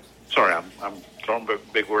 and I'm throwing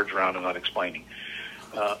big words around and not explaining.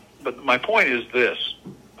 But my point is this: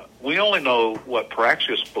 we only know what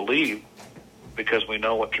Praxeas believed because we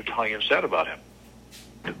know what Tertullian said about him.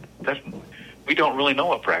 We don't really know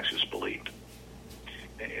what Praxeas believed.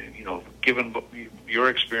 Given your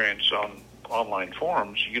experience on online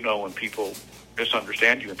forums, when people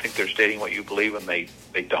misunderstand you and think they're stating what you believe, and they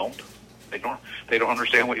don't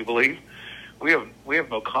understand what you believe. We have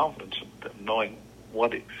no confidence in knowing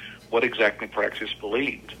what exactly Praxeas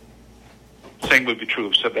believed. Same would be true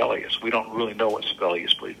of Sabellius. We don't really know what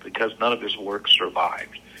Sabellius believed because none of his works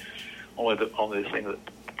survived. Only the thing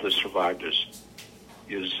that survived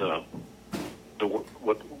is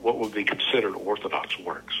what would be considered Orthodox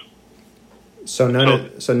works. So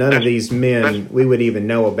none of these men we would even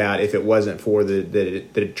know about if it wasn't for the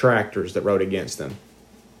detractors that wrote against them.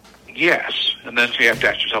 Yes, and then you have to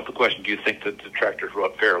ask yourself the question: do you think that the detractors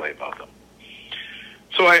wrote fairly about them?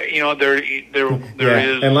 So there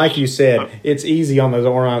is, and like you said, it's easy on those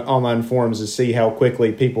online forums to see how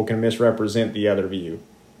quickly people can misrepresent the other view.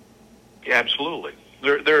 Yeah, absolutely.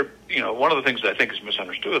 One of the things that I think is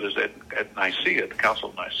misunderstood is that at Nicaea, the Council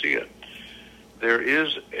of Nicaea, there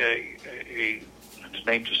is his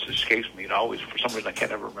name just escapes me. For some reason I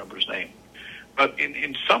can't ever remember his name. But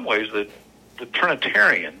in some ways, the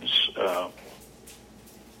Trinitarians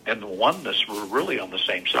and the oneness were really on the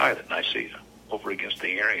same side at Nicaea, over against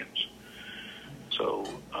the Arians. So,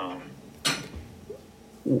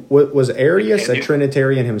 was Arius a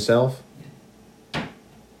Trinitarian himself?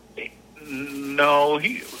 No,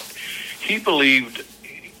 he believed.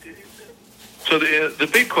 So the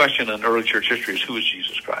big question in early church history is, who is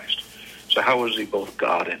Jesus Christ? So how was he both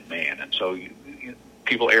God and man? And so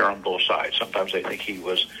people err on both sides. Sometimes they think he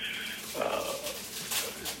was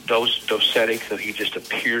docetic, that he just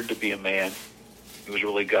appeared to be a man. He was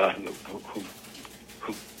really God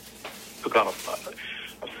who took on a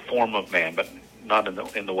form of man, but not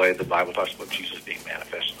in the way the Bible talks about Jesus being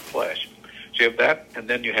manifest in the flesh. So you have that, and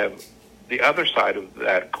then you have the other side of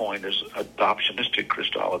that coin is adoptionistic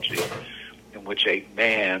Christology, in which a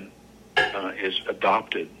man is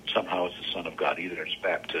adopted somehow as the Son of God, either at his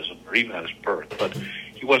baptism or even at his birth, but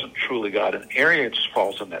he wasn't truly God. And Arius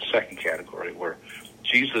falls in that second category, where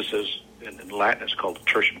Jesus is, in Latin it's called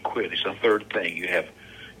tertium quid. He's the third thing. You have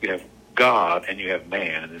God and you have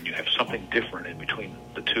man, and then you have something different in between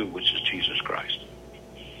the two, which is Jesus Christ.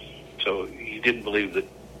 So he didn't believe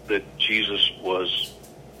that Jesus was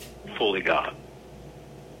fully God.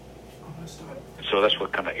 So that's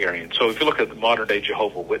what kind of Arian. So if you look at the modern day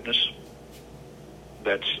Jehovah's Witness,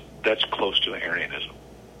 that's close to Arianism.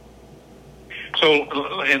 So,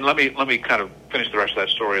 and let me kind of finish the rest of that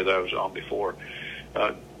story that I was on before.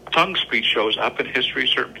 Tongue speech shows up in history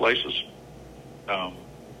certain places,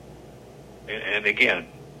 and again,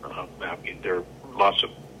 I mean, there are lots of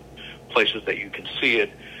places that you can see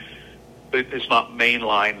it, but it's not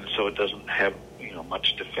mainline, so it doesn't have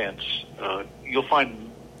much defense. You'll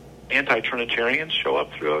find anti-Trinitarians show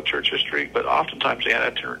up throughout church history, but oftentimes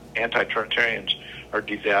anti-Trinitarians are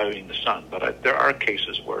devaluing the Son. But there are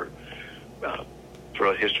cases where,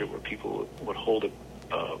 throughout history, where people would hold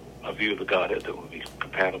a view of the Godhead that would be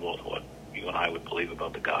compatible with what you and I would believe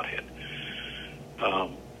about the Godhead.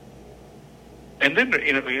 And then,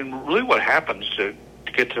 really what happens to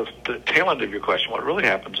get to the tail end of your question, what really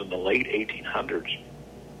happens in the late 1800s,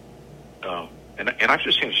 and I've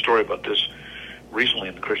just seen a story about this recently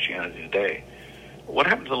in Christianity Today. What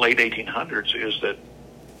happens in the late 1800s is that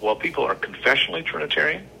while people are confessionally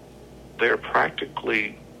Trinitarian, they're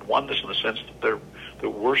practically oneness in the sense that they're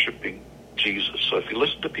worshiping Jesus. So if you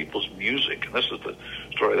listen to people's music, and this is the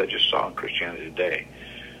story that I just saw in Christianity Today,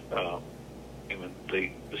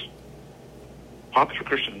 this popular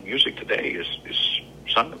Christian music today is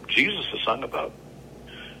sung. Jesus is sung about.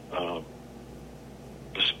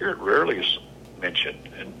 The Spirit rarely is mentioned,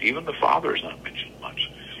 and even the Father is not mentioned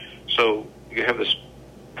much. So you have this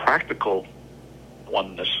practical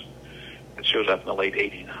oneness that shows up in the late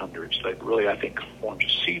 1800s that really, I think, forms a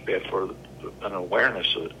seedbed for an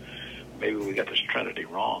awareness that maybe we got this Trinity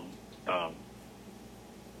wrong.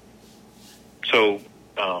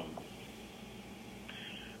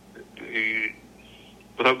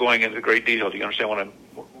 Without going into great detail, do you understand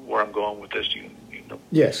where I'm going with this? You know?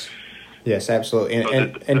 Yes, absolutely.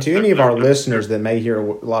 And to any of our listeners that may hear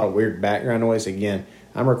a lot of weird background noise, again,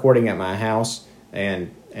 I'm recording at my house,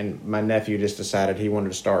 and my nephew just decided he wanted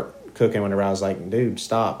to start cooking whenever I was like, dude,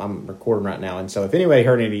 stop, I'm recording right now. And so if anybody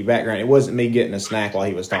heard any background, it wasn't me getting a snack while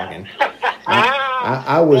he was talking.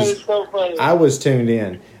 I was tuned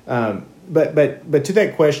in. But to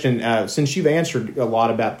that question, since you've answered a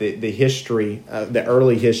lot about the history, the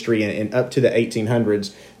early history and up to the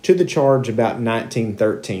 1800s, to the charge about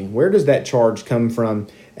 1913, where does that charge come from,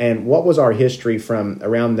 and what was our history from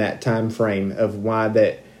around that time frame of why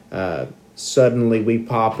that suddenly we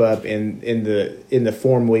pop up in the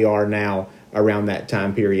form we are now around that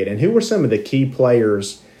time period, and who were some of the key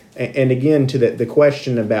players? And again, to the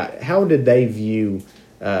question about how did they view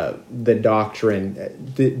the doctrine?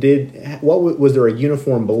 Was there a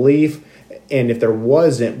uniform belief? And if there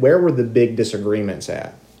wasn't, where were the big disagreements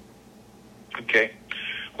at? Okay.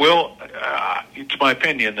 Well, it's my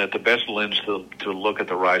opinion that the best lens to look at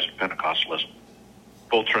the rise of Pentecostalism,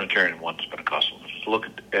 both Trinitarian and Oneness Pentecostalism, is to look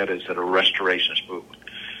at it as a restorationist movement.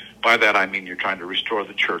 By that I mean you're trying to restore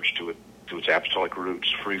the church to its apostolic roots,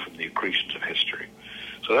 free from the accretions of history.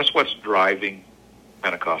 So that's what's driving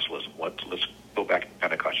Pentecostalism. Let's go back to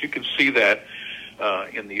Pentecost. You can see that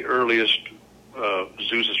in the earliest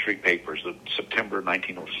Azusa Street papers, the September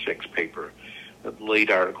 1906 paper. The lead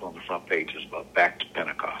article on the front page is about back to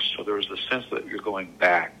Pentecost. So there was the sense that you're going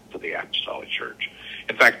back to the apostolic church.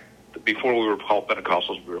 In fact, before we were called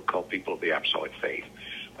Pentecostals, we were called people of the apostolic faith.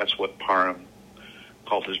 That's what Parham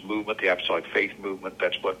called his movement, the apostolic faith movement.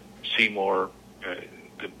 That's what Seymour,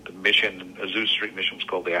 the mission, Azusa Street mission was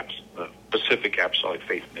called the Pacific Apostolic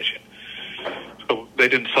Faith Mission. So they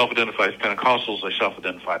didn't self-identify as Pentecostals, they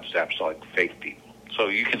self-identified as apostolic faith people. So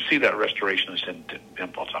you can see that restorationist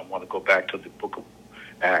impulse. I want to go back to the book of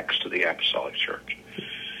Acts, to the apostolic church.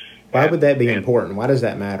 Why would that be important? Why does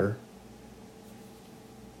that matter?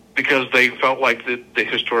 Because they felt like the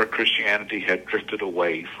historic Christianity had drifted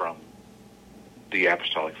away from the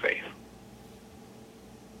apostolic faith.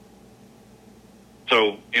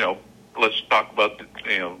 So, let's talk about,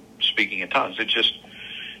 speaking in tongues. It just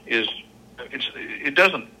is,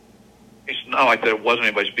 it's not like there wasn't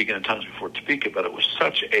anybody speaking in tongues before Topeka, but it was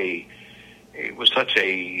such a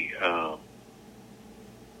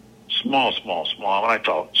small, when I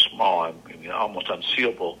talk small, I mean almost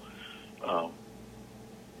unseeable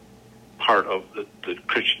part of the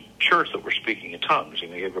Christian church that were speaking in tongues.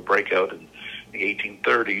 You have a breakout in the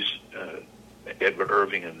 1830s, Edward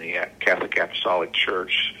Irving and the Catholic Apostolic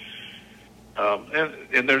Church,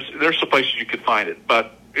 and there's some places you could find it.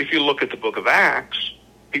 But if you look at the book of Acts,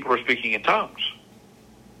 people are speaking in tongues.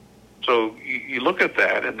 So you look at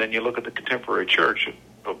that, and then you look at the contemporary church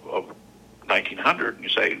of 1900, and you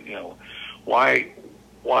say, why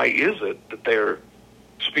is it that they're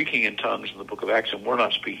speaking in tongues in the book of Acts and we're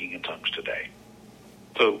not speaking in tongues today?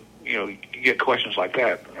 So, you get questions like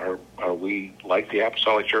that. Are we like the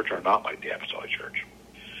apostolic church or not like the apostolic church?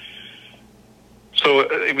 So,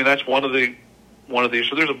 I mean, that's one of these.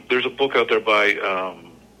 So there's a book out there by,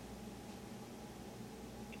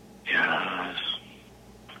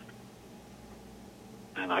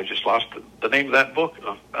 and I just lost the name of that book,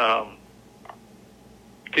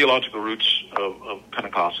 Theological Roots of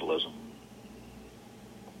Pentecostalism.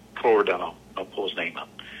 Forward down, I'll pull his name up.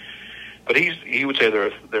 But he would say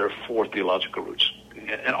there are four theological roots.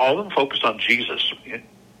 and all of them focused on Jesus.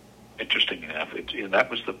 Interesting enough,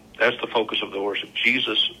 that's the focus of the worship.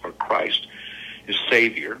 Jesus, or Christ, is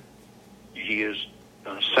Savior. He is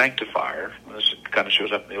Sanctifier. This kind of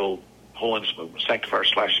shows up in the old holiness movement. Sanctifier /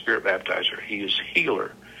 Spirit Baptizer. He is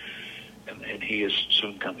Healer, and He is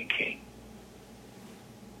soon coming King.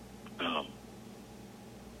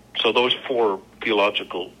 So those four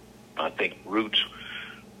theological, I think, roots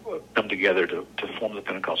come together to form the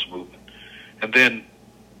Pentecostal movement. And then,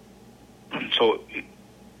 so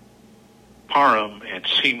Parham and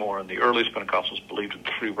Seymour and the earliest Pentecostals believed in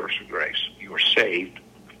 3 works of grace. You are saved,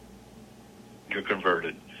 you're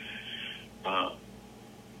converted, then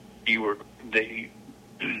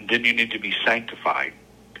you need to be sanctified.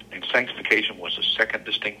 And sanctification was the second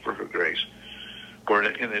distinct work of grace, where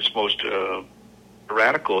in its most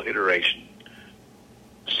radical iteration,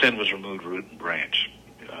 sin was removed root and branch.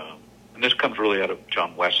 And this comes really out of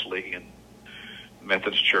John Wesley and the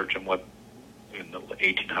Methodist Church and what in the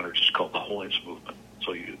 1800s is called the holiness movement.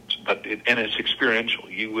 So and it's experiential.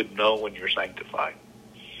 You would know when you're sanctified,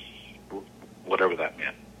 whatever that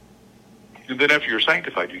meant. And then after you're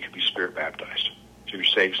sanctified, you can be Spirit baptized. So you're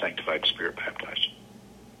saved, sanctified, Spirit baptized.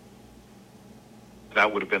 And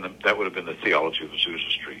that would have been the theology of Azusa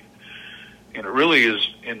Street. And it really is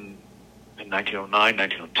in 1909,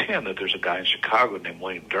 1910 that there's a guy in Chicago named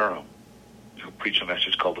William Durham who preached a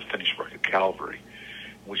message called The Finished Work of Calvary,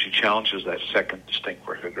 in which he challenges that second distinct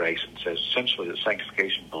work of grace and says essentially that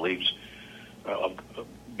sanctification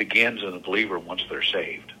begins in the believer once they're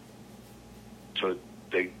saved. So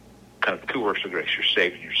they kind of 2 works of grace. You're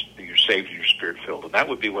saved and you're saved and you're Spirit filled, and that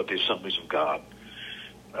would be what the Assemblies of God.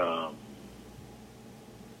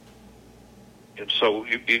 And so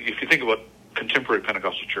if you think about contemporary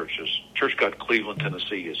Pentecostal churches, Church God Cleveland,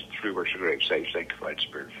 Tennessee is 3 works of grace: saved, sanctified,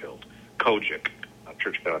 Spirit filled. Kojic,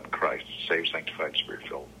 Church of God in Christ, saved, sanctified, Spirit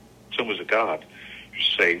filled. Assemblies of God, you're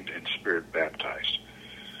saved and Spirit baptized.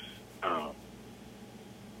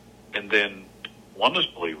 And then oneness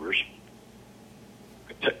believers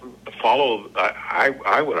follow,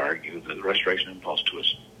 I would argue, the restoration impulse to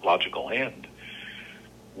its logical end,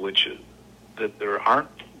 which is that there aren't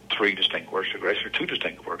 3 distinct works of grace, or 2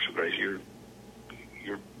 distinct works of grace. You're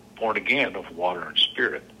born again of water and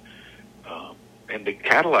Spirit. And the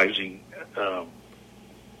catalyzing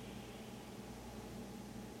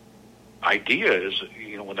idea is,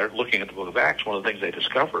 when they're looking at the book of Acts, one of the things they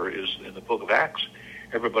discover is in the book of Acts,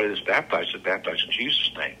 everybody that's baptized is baptized in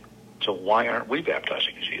Jesus' name. So why aren't we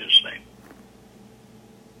baptizing in Jesus' name?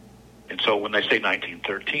 And so when they say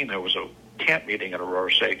 1913, there was a camp meeting at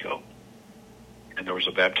Aurora Seco, and there was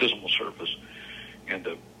a baptismal service, and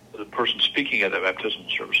the person speaking at that baptismal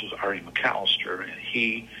service was Artie McAllister, and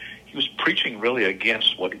he was preaching really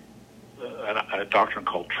against what a doctrine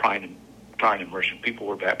called trine immersion. People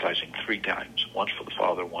were baptizing 3 times, once for the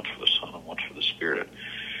Father, once for the Son, and once for the Spirit.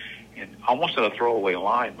 And almost in a throwaway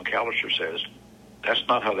line, McAllister says, that's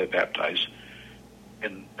not how they baptize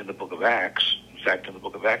in the book of Acts. In fact, in the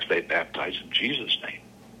book of Acts, they baptize in Jesus' name.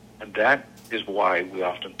 And that is why we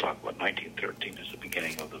often talk about 1913 as the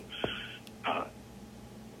beginning of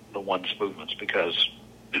the oneness movements, because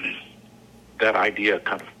that idea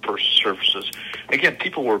kind of first surfaces. Again,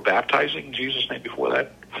 people were baptizing in Jesus' name before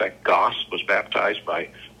that. In fact, Goss was baptized by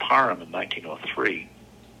Parham in 1903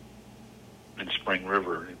 in Spring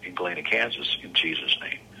River in Galena, Kansas, in Jesus'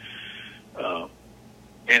 name.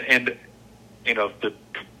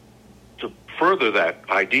 To further that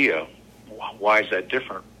idea, why is that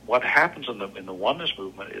different? What happens in the oneness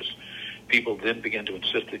movement is people then begin to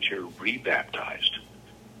insist that you're rebaptized.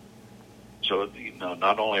 So,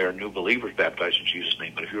 not only are new believers baptized in Jesus'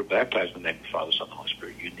 name, but if you're baptized in the name of the Father, Son, and the Holy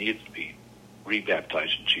Spirit, you need to be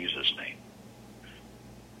rebaptized in Jesus' name.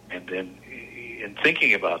 And then, in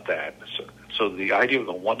thinking about that, so the idea of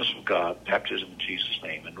the oneness of God, baptism in Jesus'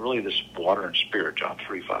 name, and really this water and Spirit, John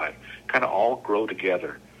 3:5, kind of all grow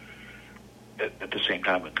together at the same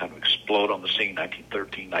time and kind of explode on the scene.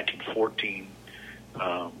 1913, 1914,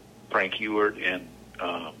 Frank Ewart and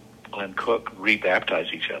Glenn Cook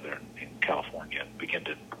rebaptize each other in California and begin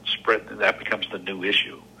to spread. And that becomes the new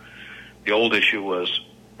issue. The old issue was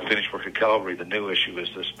the finished work of Calvary. The new issue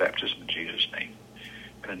is this baptism in Jesus' name.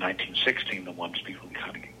 And in 1916, the oneness people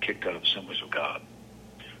kind of get kicked out of the Assemblies of God.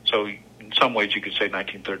 So in some ways you could say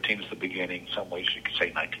 1913 is the beginning. In some ways you could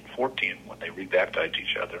say 1914 when they rebaptized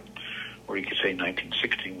each other. Or you could say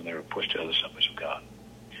 1916 when they were pushed out of the Assemblies of God.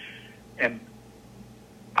 And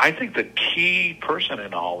I think the key person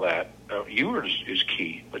in all that, Ewart is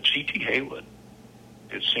key, but G.T. Haywood,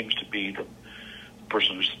 it seems to be the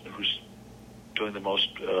person who's doing the most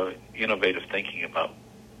innovative thinking about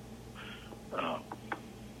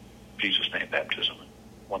Jesus' name baptism,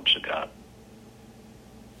 oneness of God.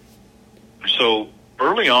 So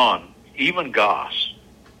early on, even Goss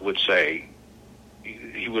would say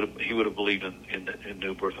he would have believed in the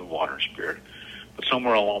new birth of water and spirit, but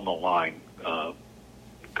somewhere along the line,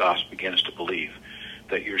 Goss begins to believe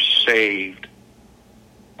that you're saved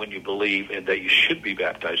when you believe, and that you should be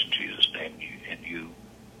baptized in Jesus' name, and you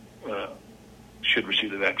should receive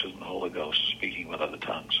the baptism of the Holy Ghost, speaking with other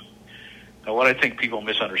tongues. Now, what I think people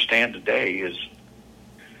misunderstand today is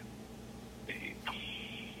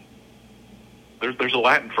there's a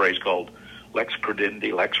Latin phrase called lex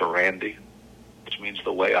credendi, lex orandi, which means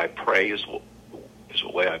the way I pray is the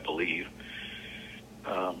way I believe.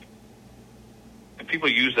 And people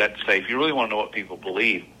use that to say, if you really want to know what people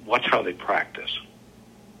believe, watch how they practice.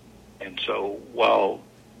 And so while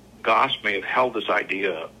Goss may have held this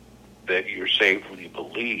idea that you're saved when you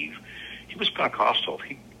believe, he was Pentecostal.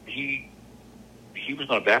 He was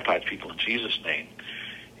going to baptize people in Jesus' name,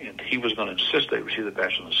 and he was going to insist they receive the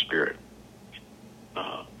baptism of the Spirit.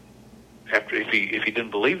 If he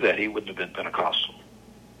didn't believe that, he wouldn't have been Pentecostal.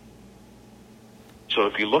 So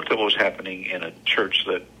if you looked at what was happening in a church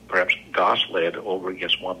that perhaps Goss led over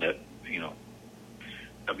against one that,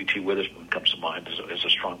 W.T. Witherspoon comes to mind as a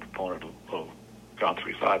strong proponent of John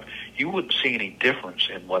 3:5, you wouldn't see any difference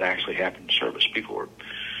in what actually happened in service.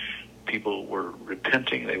 People were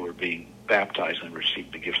repenting, they were being baptized and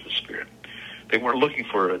received the gifts of the Spirit. They weren't looking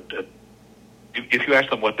for if you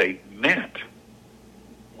asked them what they meant,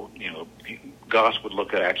 Goss would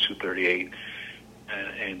look at Acts 2:38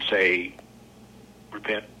 and say,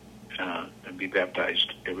 repent and be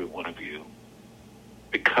baptized, every one of you,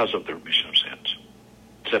 because of the remission of sins,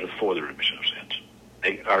 instead of for the remission of sins.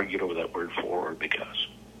 They argued over that word for or because,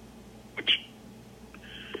 which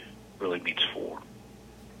really means for.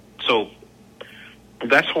 So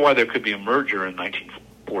that's why there could be a merger in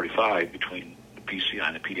 1945 between the PCI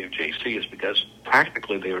and the PWJC, is because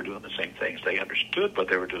practically they were doing the same things. They understood what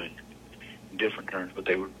they were doing in different terms, but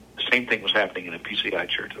the same thing was happening in a PCI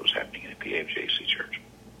church that was happening in a PWJC church.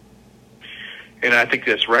 And I think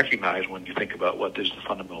that's recognized when you think about what is the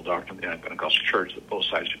fundamental doctrine of the United Pentecostal Church that both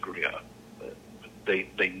sides agree on.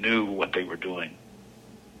 They knew what they were doing.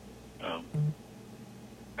 And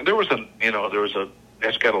there was a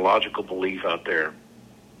eschatological belief out there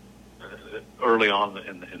early on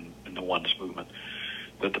in the oneness movement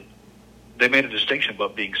that they made a distinction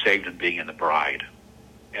about being saved and being in the bride.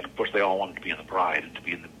 And of course, they all wanted to be in the bride, and to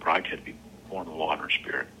be in the bride, you had to be born of the water and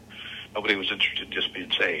spirit. Nobody was interested in just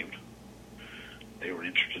being saved. They were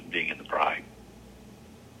interested in being in the bride.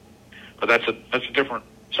 But that's a different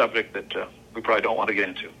subject that we probably don't want to get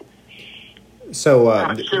into. So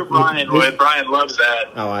I'm sure Brian would. Brian loves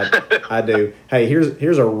that. Oh, I do. Hey,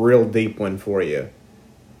 here's a real deep one for you.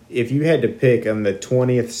 If you had to pick on the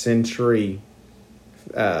 20th century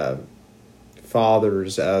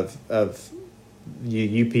fathers of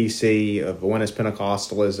UPC, of Oneness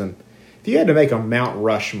Pentecostalism, if you had to make a Mount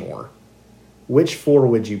Rushmore, which four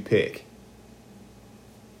would you pick?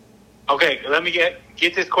 Okay, let me get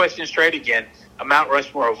this question straight again. A Mount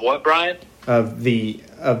Rushmore of what, Brian? Of the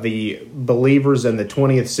believers in the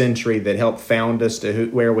 20th century that helped found us to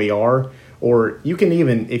where we are, or you can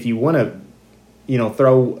even, if you want to,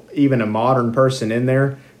 throw even a modern person in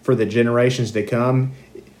there for the generations to come.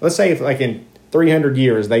 Let's say if, like, in 300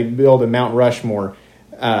 years they build a Mount Rushmore,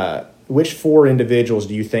 which four individuals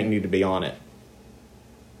do you think need to be on it?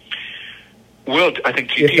 Well, I think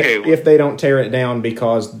GTA if they don't tear it down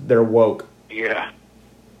because they're woke. Yeah.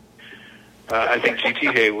 I think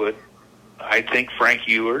GTA would. I think Frank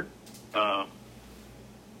Ewart, and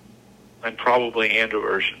probably Andrew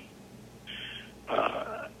Urshan.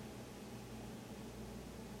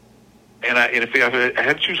 And if I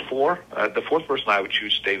had to choose four, the fourth person I would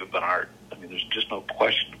choose is David Bernard. I mean, there's just no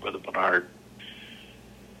question whether Bernard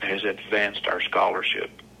has advanced our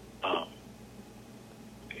scholarship.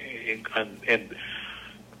 And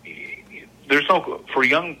there's for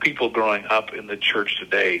young people growing up in the church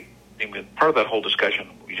today, I mean, part of that whole discussion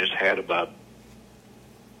we just had about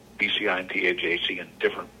BCI and PAJC and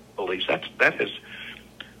different beliefs, that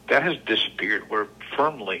has disappeared. We're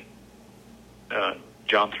firmly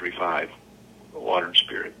John 3:5, water and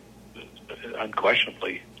spirit.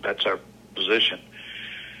 Unquestionably, that's our position.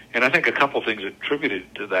 And I think a couple things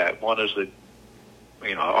attributed to that. One is that,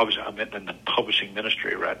 obviously I'm in the publishing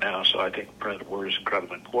ministry right now, so I think printed word is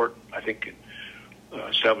incredibly important. I think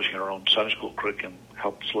establishing our own Sunday school curriculum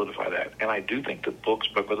helped solidify that. And I do think the books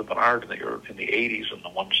by Brother Bernard in the 80s and the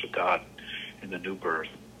Oneness of God in the New Birth,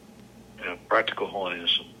 Practical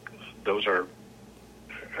Holiness, those are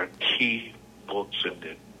key books in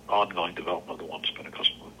the ongoing development of the Oneness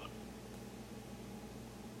Pentecostal movement.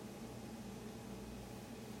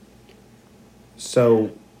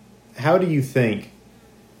 So, how do you think?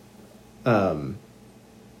 What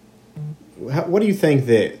do you think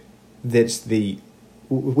that's the?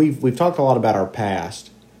 We've talked a lot about our past.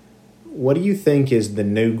 What do you think is the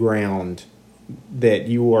new ground that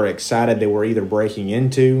you are excited that we're either breaking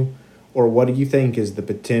into, or what do you think is the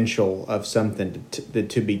potential of something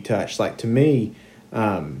to be touched? Like, to me,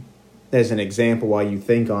 as an example, while you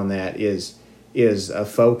think on that, is a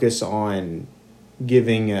focus on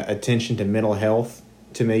giving attention to mental health.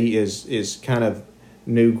 To me, is kind of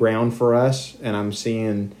new ground for us, and I'm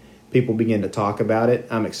seeing people begin to talk about it.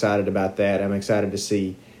 I'm excited about that. I'm excited to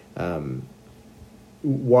see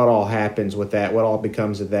what all happens with that, what all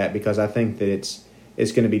becomes of that, because I think that it's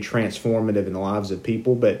going to be transformative in the lives of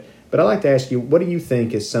people. But I'd like to ask you, what do you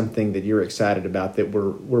think is something that you're excited about that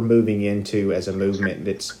we're moving into as a movement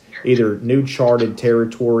that's either new charted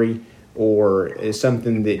territory, or is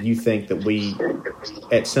something that you think that we,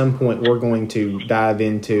 at some point, we're going to dive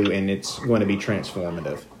into and it's going to be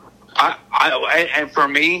transformative? And for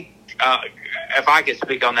me, if I could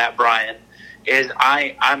speak on that, Brian, is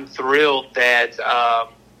I'm thrilled that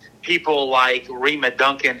people like Rema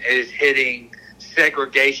Duncan is hitting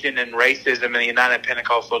segregation and racism in the United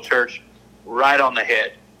Pentecostal Church right on the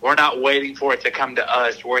head. We're not waiting for it to come to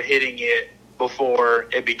us. We're hitting it before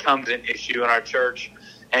it becomes an issue in our church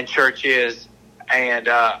and churches. And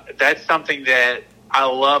that's something that I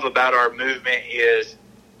love about our movement is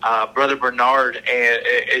Brother Bernard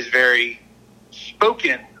is very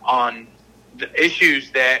spoken on the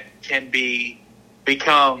issues that can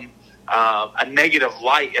become a negative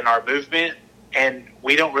light in our movement, and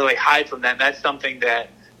we don't really hide from that. And that's something that,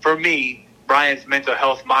 for me, Brian's mental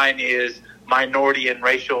health, mine is minority and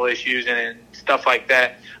racial issues and stuff like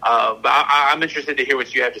that. But I'm interested to hear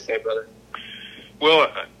what you have to say, brother.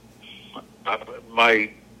 Well,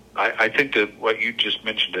 I think that what you just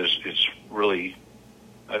mentioned is really,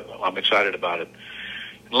 I'm excited about it.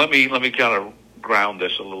 Let me kind of ground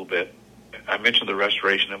this a little bit. I mentioned the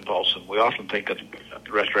restoration impulse, and we often think of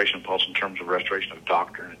the restoration impulse in terms of restoration of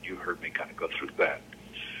doctrine, and you heard me kind of go through that.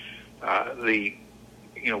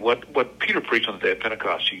 What Peter preached on the day of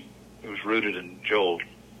Pentecost, it was rooted in Joel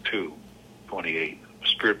 2:28. The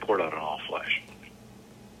Spirit poured out on all flesh,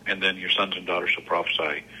 and then your sons and daughters shall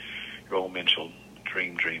prophesy, your old men shall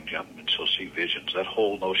dream dreams, young men shall see visions. That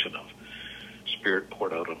whole notion of Spirit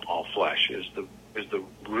poured out on all flesh is the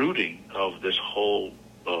rooting of this whole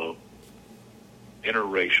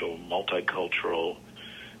interracial, multicultural,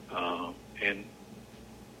 and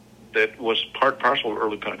that was part and parcel of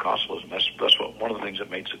early Pentecostalism. That's one of the things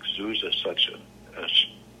that makes Azusa such a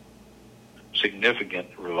significant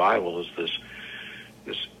revival is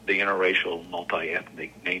the interracial,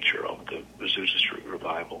 multi-ethnic nature of the Azusa Street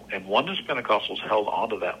revival. And Oneness Pentecostals held on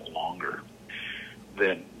to that longer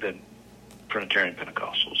than Trinitarian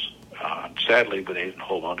Pentecostals. Sadly, but they didn't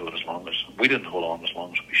hold on to it as long as we didn't hold on as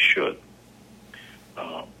long as we should.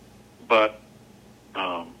 But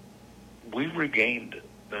we've regained.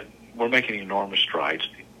 We're making enormous strides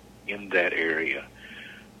in that area,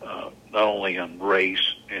 not only on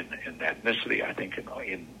race and ethnicity. I think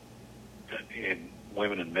in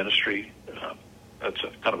women in ministry, that's a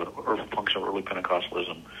kind of a function of early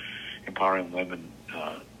Pentecostalism, empowering women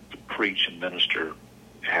to preach and minister.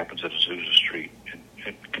 It happens at Azusa Street, and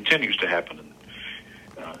it continues to happen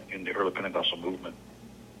in the early Pentecostal movement.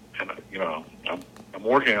 And I'm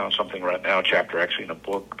working on something right now, a chapter actually in a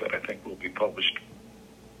book that I think will be published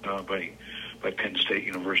by Penn State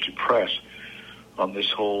University Press on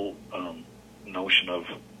this whole notion of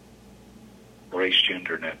race,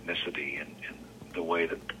 gender, and ethnicity, and the way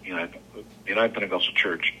that the United Pentecostal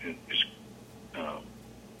Church is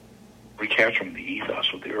recapturing the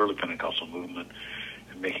ethos of the early Pentecostal movement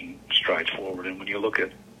and making strides forward. And when you look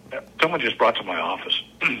at someone just brought to my office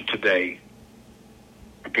today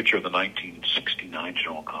a picture of the 1969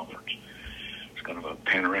 General Conference. It's kind of a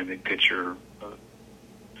panoramic picture,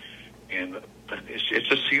 and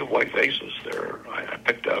it's a sea of white faces there. I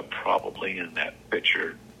picked up probably in that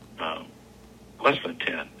picture less than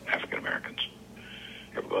 10 African Americans.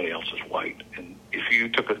 Everybody else is white. And if you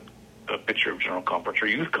took a picture of General Conference or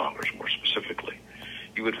Youth Congress more specifically,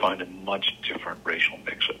 you would find a much different racial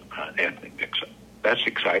mix-up, ethnic mix-up. That's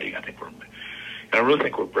exciting. And I really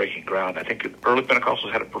think we're breaking ground. I think early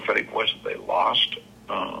Pentecostals had a prophetic voice that they lost.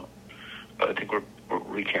 But I think we're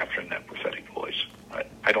recapturing that prophetic voice.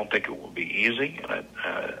 I don't think it will be easy,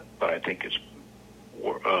 but I think it's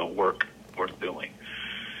work worth doing.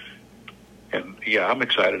 And yeah, I'm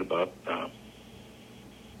excited about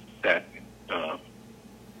that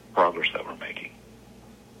progress that we're making.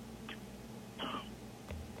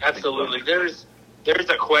 Absolutely. there's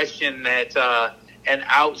a question that an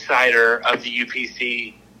outsider of the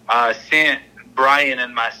UPC sent Brian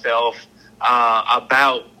and myself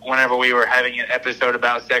about whenever we were having an episode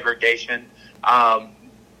about segregation. And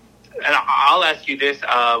I'll ask you this,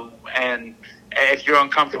 and if you're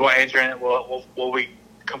uncomfortable answering it, we'll be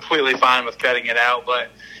completely fine with cutting it out. But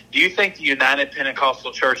do you think the United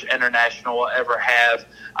Pentecostal Church International will ever have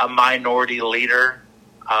a minority leader,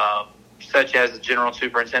 such as the general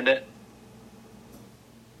superintendent?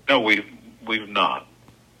 No, we've not.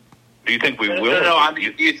 Do you think we will? No. I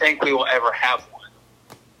mean, do you think we will ever have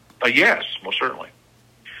one? Yes, most certainly.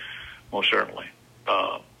 Most certainly.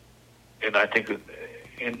 And I think that,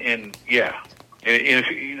 and yeah,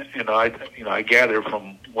 and I gather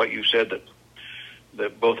from what you said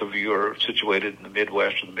that both of you are situated in the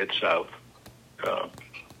Midwest or the Mid-South.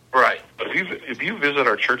 Right. But if you visit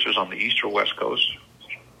our churches on the East or West Coast,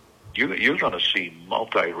 you're going to see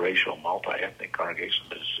multiracial, multi-ethnic congregations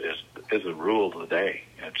as a rule of the day.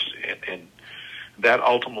 And that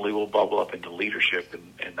ultimately will bubble up into leadership,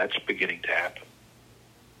 and that's beginning to happen.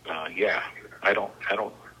 Yeah, I don't.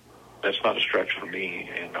 That's not a stretch for me,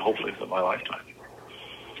 and hopefully for my lifetime.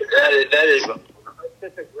 That is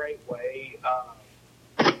such a great way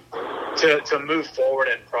to move forward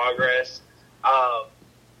and progress.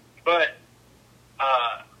 But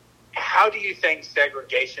how do you think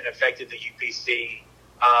segregation affected the UPC?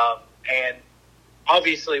 And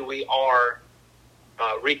obviously, we are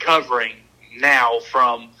recovering now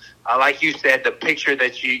from, like you said, the picture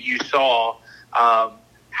that you saw.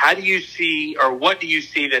 How do you see, or what do you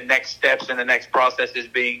see the next steps and the next processes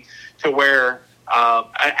being to where,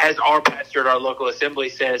 as our pastor at our local assembly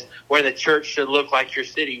says, where the church should look like your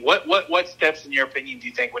city? What steps, in your opinion, do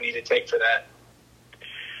you think we need to take for that?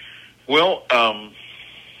 Well,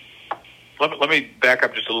 let me back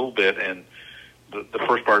up just a little bit, and the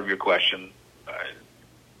first part of your question.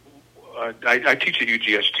 I teach at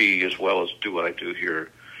UGST as well as do what I do here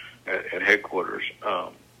at headquarters,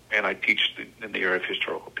 and I teach in the area of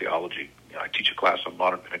historical theology. I teach a class on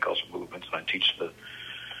modern Pentecostal movements, and I teach the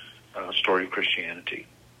story of Christianity.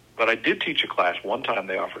 But I did teach a class. One time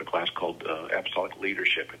they offered a class called Apostolic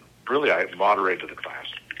Leadership, and really I moderated the class.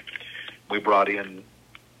 We brought in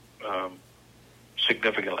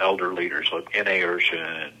significant elder leaders like N.A.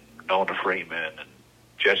 Urshan and Nona Freeman and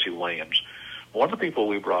Jesse Williams. One of the people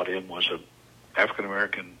we brought in was an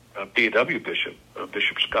African-American PAW bishop,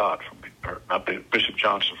 Bishop Scott, Bishop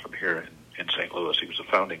Johnson from here in St. Louis. He was a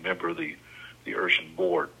founding member of the Urshan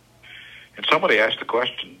board. And somebody asked a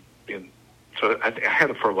question, so I had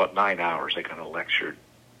it for about 9 hours. They kind of lectured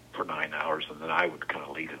for 9 hours, and then I would kind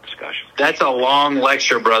of lead a discussion. That's a long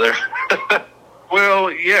lecture, brother. Well,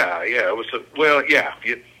 yeah, it was.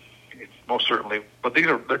 It's most certainly. But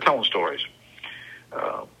they're telling stories.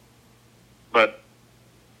 But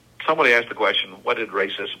somebody asked the question, "What did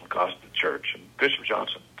racism cost the church?" And Bishop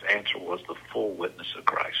Johnson's answer was the full witness of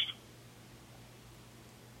Christ,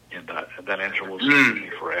 and that answer will stick with me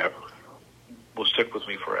forever. Will stick with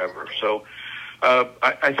me forever. So,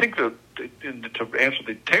 I think to answer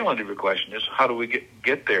the tail end of your question is, how do we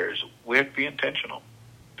get there? Is we have to be intentional.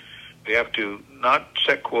 We have to not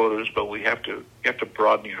set quotas, but you have to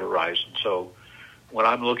broaden your horizon. So when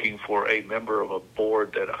I'm looking for a member of a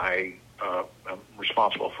board that I am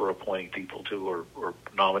responsible for appointing people to or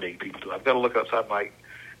nominating people to, I've got to look outside my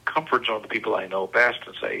comfort zone, the people I know best,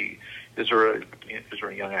 and say, is there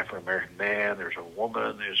a young African American man? There's a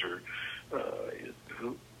woman. Is there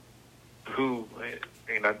who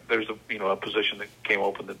there's a position that came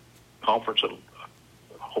open the conference.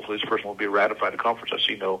 Hopefully this person will be ratified at the conference. I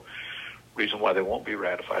see no reason why they won't be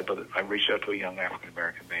ratified, but I reached out to a young African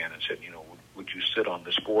American man and said, would you sit on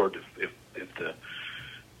this board if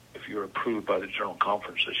you're approved by the General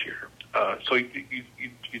Conference this year? So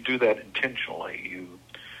you do that intentionally.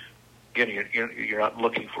 You're not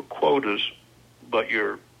looking for quotas, but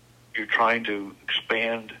you're trying to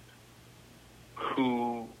expand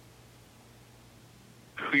who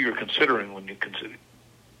you're considering when you consider,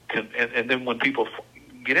 and then when people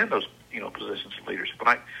get in those positions of leadership.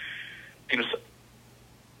 And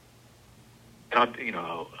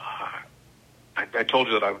I told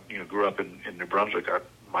you that I grew up in New Brunswick.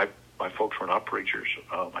 My folks were not preachers.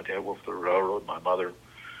 My dad worked for the railroad. My mother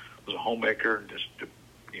was a homemaker, and just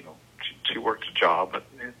she worked a job. But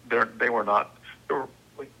they were not.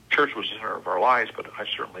 Church was the center of our lives, but I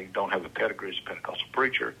certainly don't have a pedigree as a Pentecostal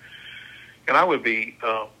preacher. And I would be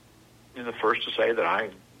the first to say that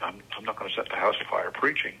I'm not going to set the house afire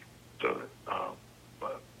preaching. So,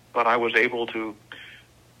 but I was able to.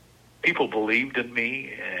 People believed in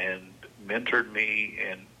me and mentored me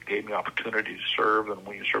and gave me opportunity to serve, and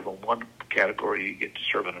when you serve in one category, you get to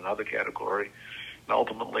serve in another category. And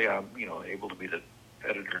ultimately, I'm able to be the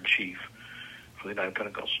editor-in-chief for the United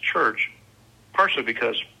Pentecostal Church, partially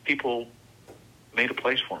because people made a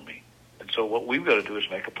place for me. And so what we've got to do is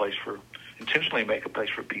intentionally make a place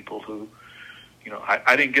for people who,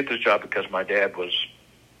 I didn't get this job because my dad was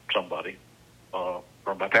somebody, or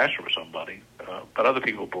my pastor was somebody, but other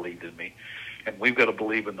people believed in me. And we've got to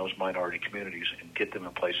believe in those minority communities and get them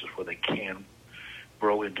in places where they can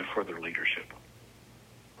grow into further leadership.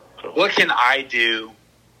 So, what can I do,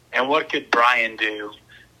 and what could Brian do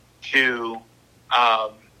to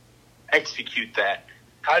execute that?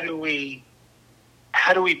 How do we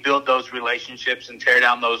build those relationships and tear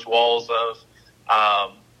down those walls of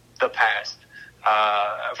the past?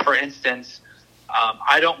 For instance,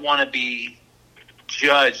 I don't want to be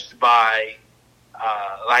judged by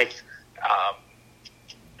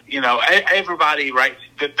everybody. Right,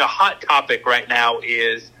 the hot topic right now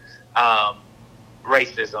is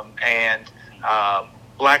racism, and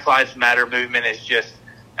Black Lives Matter movement is just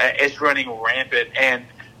it's running rampant. And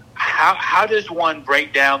how does one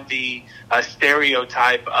break down the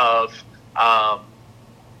stereotype of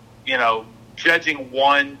judging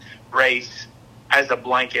one race as a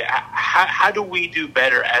blanket? How do we do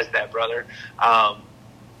better as that, brother,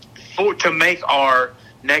 to make our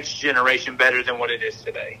next generation better than what it is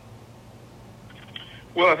today?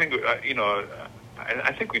 Well, I think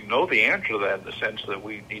I think we know the answer to that, in the sense that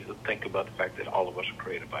we need to think about the fact that all of us are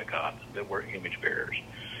created by God, that we're image bearers,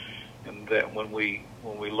 and that when we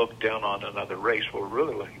look down on another race, we're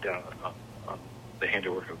really looking down on the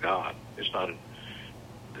handiwork of God. It's not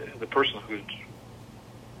the person who's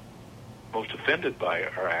most offended by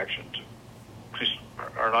our actions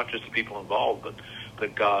are not just the people involved, but the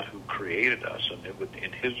God who created us, and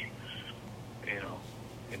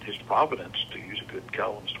in His providence, to use a good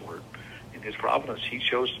Calvinist word, in His providence, He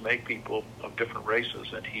chose to make people of different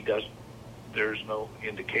races, and there's no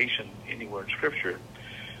indication anywhere in Scripture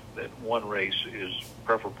that one race is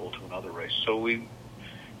preferable to another race. So and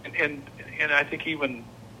I think even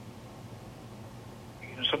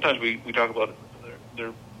sometimes we talk about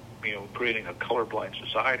they're creating a colorblind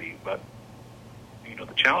society, but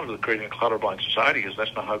the challenge of creating a colorblind society is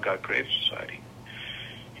that's not how God created society.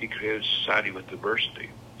 He created society with diversity.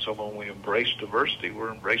 So when we embrace diversity, we're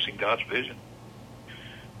embracing God's vision.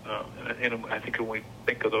 And I think when we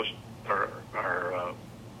think of those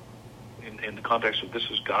in the context of this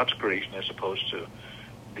is God's creation, as opposed to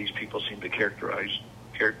these people seem to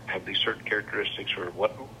have these certain characteristics, or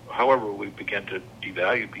however we begin to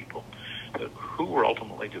devalue people, that who we're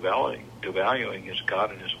ultimately devaluing is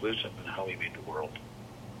God and His wisdom and how He made the world.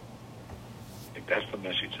 I think that's the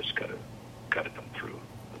message that's got to come through.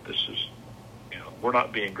 That this is, we're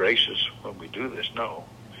not being gracious when we do this. No,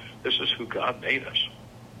 this is who God made us,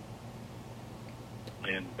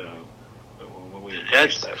 and when we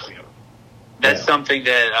embrace that, that's something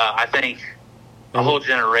that I think a whole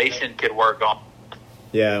generation could work on.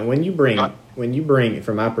 Yeah, when you bring,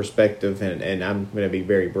 from my perspective, and I'm going to be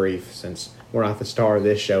very brief since we're not the star of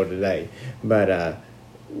this show today, but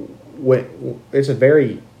it's a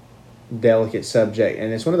very delicate subject,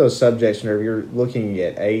 and it's one of those subjects where you're looking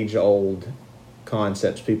at age-old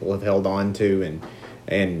concepts people have held on to,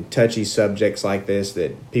 and touchy subjects like this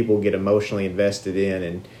that people get emotionally invested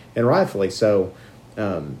in, and rightfully so.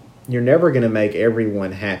 You're never going to make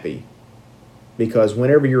everyone happy, because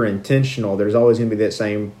whenever you're intentional, there's always going to be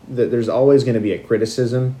there's always going to be a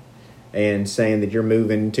criticism and saying that you're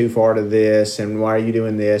moving too far to this, and why are you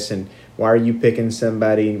doing this, and why are you picking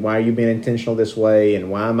somebody, why are you being intentional this way,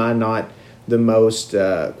 and why am I not the most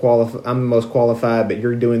qualified? I'm the most qualified, but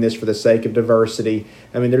you're doing this for the sake of diversity.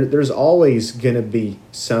 I mean, there's always going to be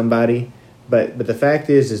somebody, but the fact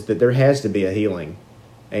is that there has to be a healing,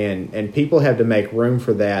 and people have to make room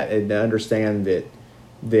for that and to understand that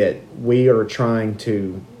we are trying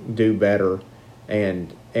to do better,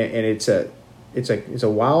 and it's a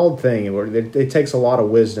wild thing. It takes a lot of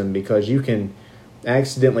wisdom, because you can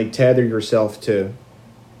accidentally tether yourself to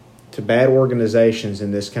bad organizations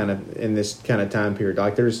in this kind of time period.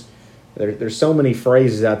 Like there's so many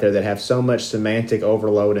phrases out there that have so much semantic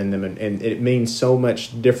overload in them, and it means so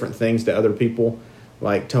much different things to other people.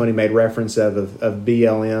 Like Tony made reference of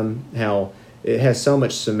BLM, how it has so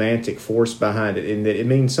much semantic force behind it, and that it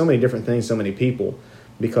means so many different things to so many people.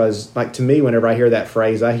 Because, like, to me, whenever I hear that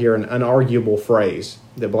phrase, I hear an unarguable phrase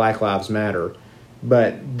that Black Lives Matter.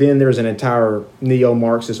 But then there's an entire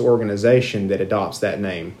neo-Marxist organization that adopts that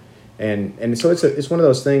name. And so it's one of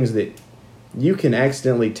those things that you can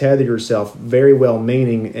accidentally tether yourself very well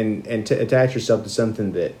meaning and to attach yourself to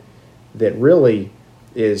something that really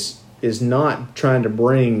is not trying to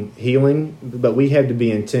bring healing, but we have to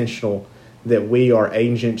be intentional that we are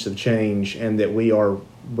agents of change and that we are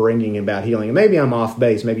bringing about healing. And maybe I'm off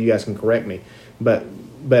base. Maybe you guys can correct me. But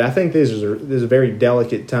I think these are very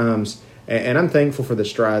delicate times, and I'm thankful for the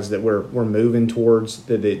strides that we're moving towards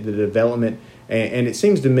the development. And it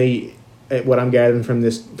seems to me, what I'm gathering from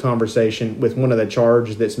this conversation, with one of the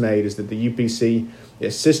charges that's made, is that the UPC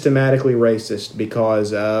is systematically racist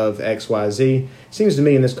because of XYZ. It seems to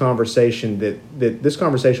me in this conversation that this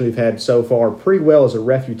conversation we've had so far pretty well is a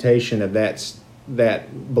refutation of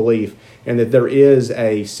that belief, and that there is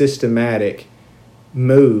a systematic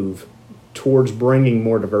move towards bringing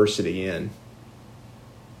more diversity in.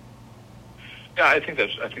 Yeah, I think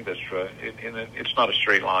that's true. It's not a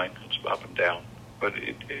straight line; it's up and down. But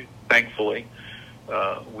thankfully,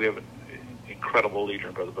 we have an incredible leader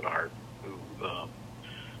in Brother Bernard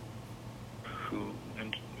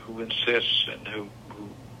who insists and who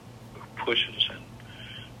pushes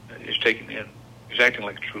and is taking in. He's acting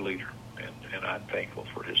like a true leader, and I'm thankful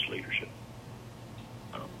for his leadership.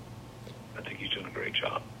 I think he's doing a great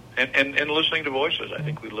job. And listening to voices, I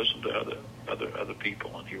think we listen to other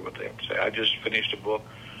people and hear what they have to say. I just finished a book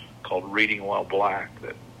called Reading While Black,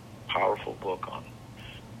 that powerful book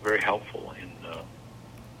very helpful in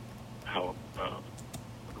how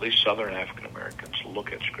at least Southern African Americans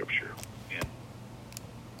look at Scripture and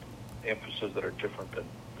emphasis that are different than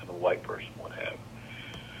a white person would have.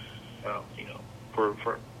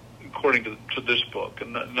 For according to this book,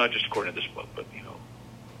 and not just according to this book, but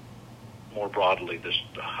more broadly,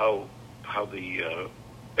 how the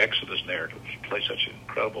Exodus narratives play such an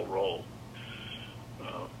incredible role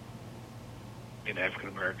in African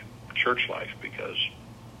American church life because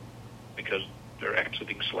they're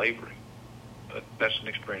exiting slavery. But that's an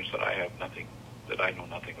experience that I know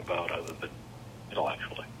nothing about other than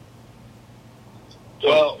intellectually.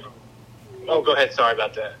 Well, go ahead. Sorry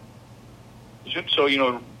about that. So,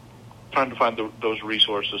 trying to find those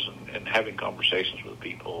resources and having conversations with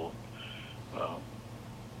people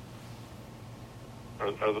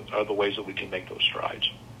are the ways that we can make those strides.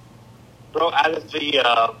 Bro, out of the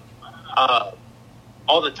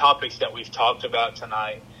all the topics that we've talked about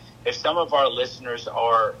tonight, if some of our listeners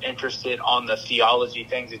are interested on the theology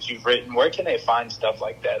things that you've written, where can they find stuff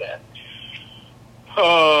like that at?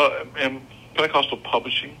 And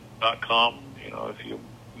PentecostalPublishing.com.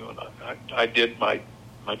 I did my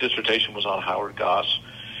dissertation was on Howard Goss,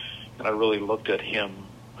 and I really looked at him.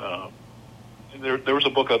 There was a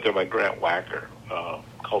book out there by Grant Wacker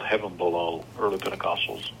called Heaven Below, Early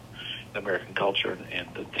Pentecostals in American Culture, and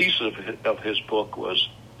the thesis of his book was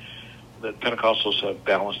that Pentecostals have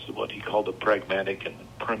balanced what he called the pragmatic and the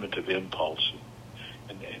primitive impulse,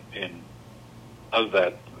 and of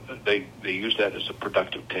that they use that as a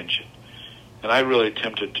productive tension. And I really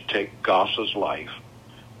attempted to take Goss's life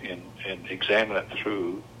and examine it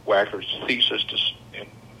through Wacker's thesis and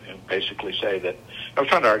basically say that I was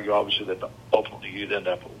trying to argue, obviously, that ultimately you'd end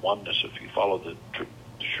up with oneness if you follow the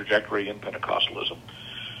trajectory in Pentecostalism,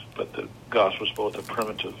 but that Goss was both a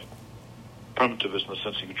primitivist in the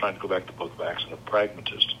sense he was trying to go back to the Book of Acts, and a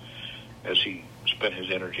pragmatist as he spent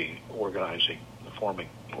his energy organizing and forming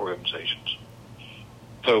organizations.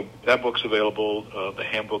 So that book's available. The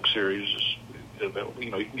handbook series is available.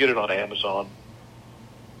 You can get it on Amazon.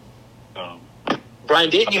 Brian,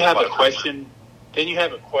 didn't you have a question? Didn't you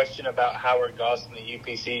have a question about Howard Goss and the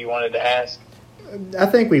UPC you wanted to ask? I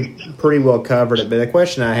think we pretty well covered it, but the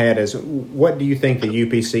question I had is, what do you think the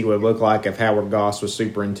UPC would look like if Howard Goss was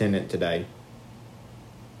superintendent today?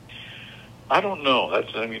 I don't know. I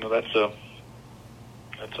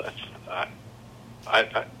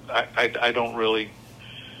don't really.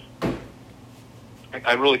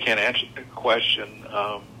 I really can't answer the question.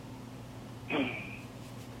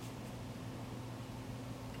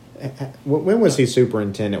 When was he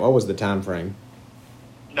superintendent? What was the time frame?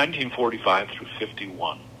 1945 through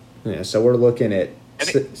 51. Yeah, so we're looking at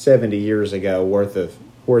 70 years ago worth of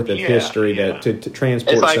history to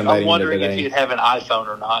transport it's like, somebody I'm wondering into if today. he'd have an iPhone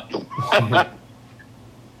or not.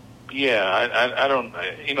 Yeah, I don't.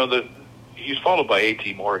 He's followed by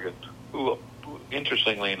A.T. Morgan, who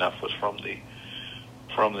interestingly enough was from the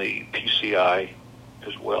PCI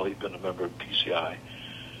as well. He'd been a member of PCI,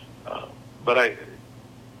 but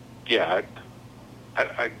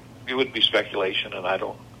it would be speculation, and I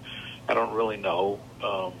don't really know.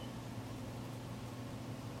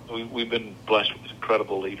 We've been blessed with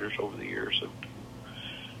incredible leaders over the years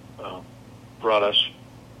that brought us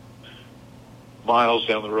miles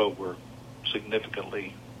down the road. We're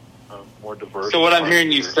significantly more diverse. So what I'm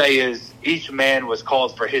hearing you say is each man was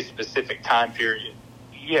called for his specific time period.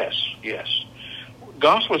 Yes.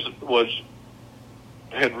 Goss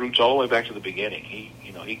had roots all the way back to the beginning.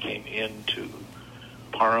 He came into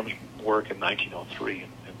Parham's work in 1903,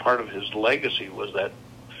 and part of his legacy was that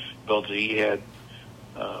ability he had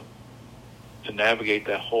to navigate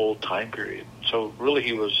that whole time period. So really,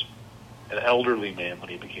 he was an elderly man when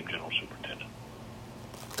he became general superintendent.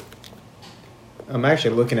 I'm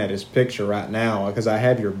actually looking at his picture right now because I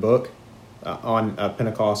have your book on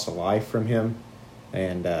Pentecostal life from him,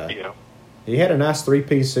 and he had a nice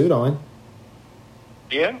 3-piece suit on.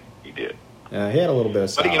 Yeah, he did. He had a little bit of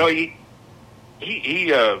style. But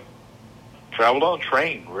he traveled on a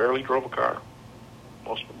train. Rarely drove a car.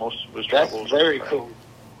 Most of his travel was very cool.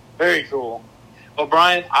 Very cool. Well,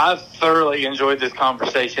 Brian, I've thoroughly enjoyed this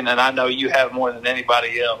conversation, and I know you have more than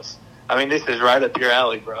anybody else. I mean, this is right up your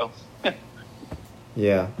alley, bro.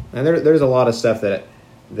 Yeah, and there's a lot of stuff that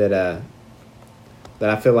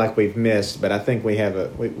I feel like we've missed, but I think we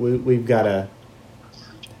have we've got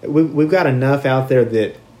enough out there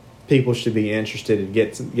that people should be interested in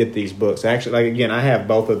get these books. Actually, like again, I have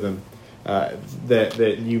both of them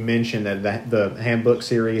that you mentioned, that the handbook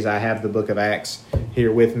series. I have the Book of Acts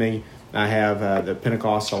here with me. I have the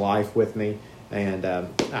Pentecostal Life with me, and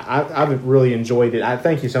I've really enjoyed it. I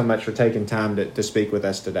thank you so much for taking time to speak with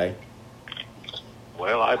us today.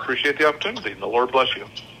 Well, I appreciate the opportunity, and the Lord bless you.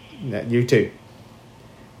 You too.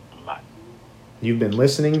 Bye. You've been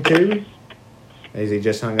listening to, as he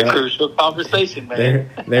just hung up. Crucial conversation, man.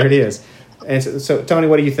 There it is. And so Tony,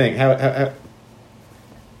 what do you think? How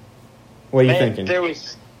what are you thinking? There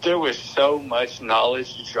was so much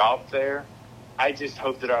knowledge dropped there. I just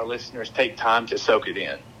hope that our listeners take time to soak it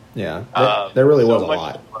in. Yeah, there really was a much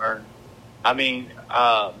lot. To learn. I mean,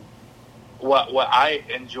 what I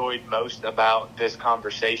enjoyed most about this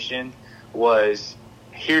conversation was,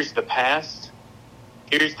 here's the past,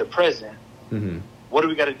 here's the present. Mm-hmm. What do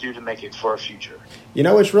we got to do to make it for our future? You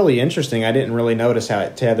know, it's really interesting. I didn't really notice how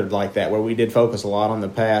it tethered like that, where we did focus a lot on the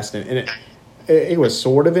past, and it was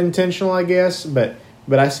sort of intentional, I guess. But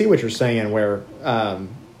I see what you're saying, where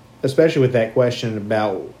especially with that question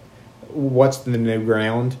about what's the new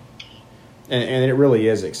ground, and it really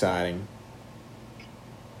is exciting.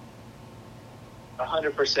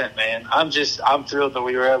 100%, man. I'm thrilled that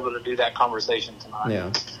we were able to do that conversation tonight.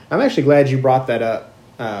 Yeah, I'm actually glad you brought that up,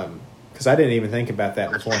 because I didn't even think about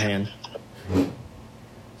that beforehand.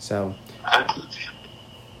 So,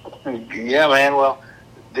 yeah, man. Well,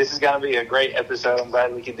 this is going to be a great episode. I'm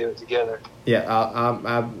glad we can do it together. Yeah,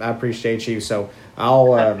 I appreciate you. So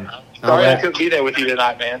Sorry I couldn't be there with you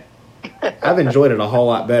tonight, man. I've enjoyed it a whole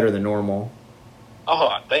lot better than normal.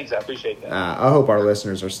 Oh, thanks. I appreciate that. I hope our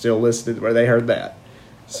listeners are still listening where they heard that.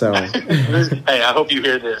 So, hey, I hope you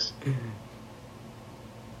hear this.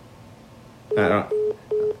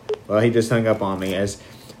 Well, he just hung up on me. As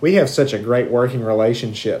we have such a great working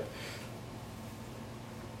relationship.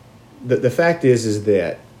 The fact is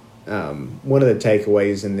that one of the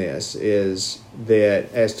takeaways in this is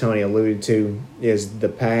that, as Tony alluded to, is the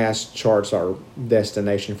past charts our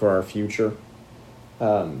destination for our future.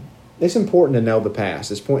 It's important to know the past.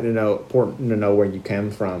 It's important to know where you come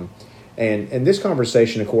from. And this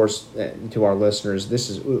conversation, of course, to our listeners, this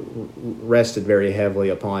is rested very heavily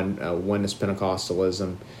upon oneness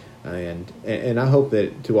Pentecostalism. And I hope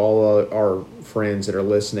that to all our friends that are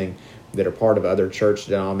listening that are part of other church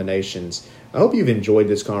denominations, I hope you've enjoyed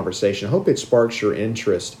this conversation. I hope it sparks your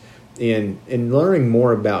interest in learning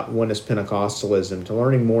more about oneness Pentecostalism, to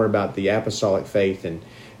learning more about the apostolic faith. And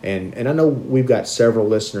I know we've got several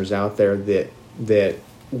listeners out there that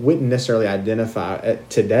wouldn't necessarily identify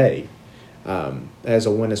today as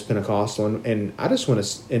a oneness Pentecostal. And I just want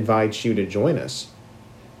to invite you to join us,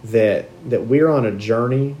 that we're on a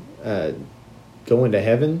journey going to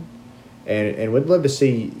heaven. And we'd love to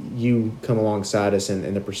see you come alongside us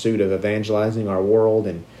in the pursuit of evangelizing our world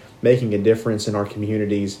and making a difference in our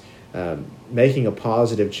communities, making a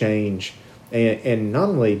positive change, and not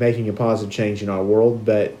only making a positive change in our world,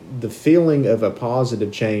 but the feeling of a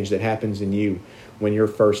positive change that happens in you when you're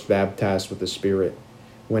first baptized with the Spirit.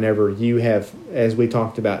 Whenever you have, as we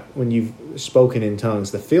talked about, when you've spoken in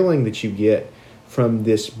tongues, the feeling that you get from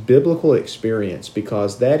this biblical experience,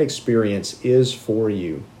 because that experience is for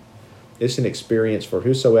you. It's an experience for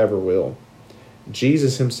whosoever will.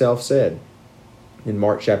 Jesus himself said in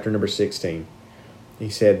Mark chapter number 16, he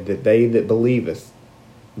said that they that believeth,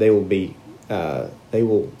 they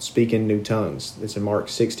will speak in new tongues. It's in Mark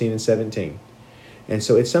 16 and 17. And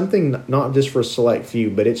so it's something not just for a select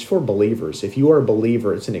few, but it's for believers. If you are a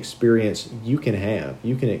believer, it's an experience you can have.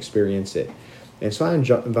 You can experience it. And so I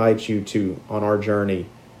invite you to, on our journey,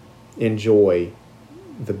 enjoy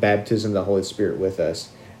the baptism of the Holy Spirit with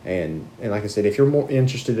us. And like I said, if you're more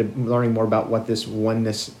interested in learning more about what this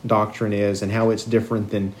oneness doctrine is and how it's different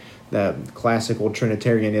than the classical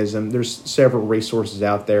Trinitarianism, there's several resources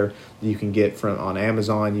out there that you can get on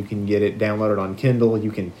Amazon. You can get it downloaded on Kindle. You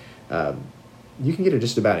can get it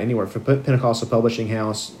just about anywhere. From Pentecostal Publishing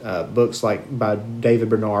House, books like by David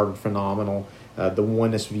Bernard, phenomenal. The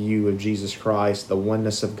Oneness View of Jesus Christ, The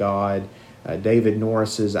Oneness of God, David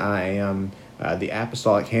Norris's I Am. The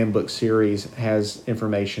Apostolic Handbook series has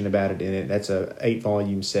information about it in it. That's a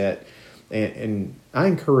 8-volume set. And I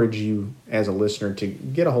encourage you as a listener to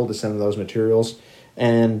get a hold of some of those materials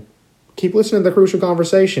and keep listening to The Crucial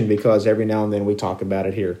Conversation, because every now and then we talk about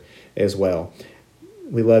it here as well.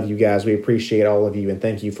 We love you guys. We appreciate all of you, and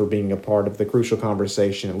thank you for being a part of The Crucial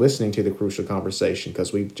Conversation and listening to The Crucial Conversation,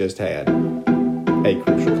 because we've just had a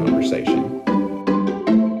crucial conversation.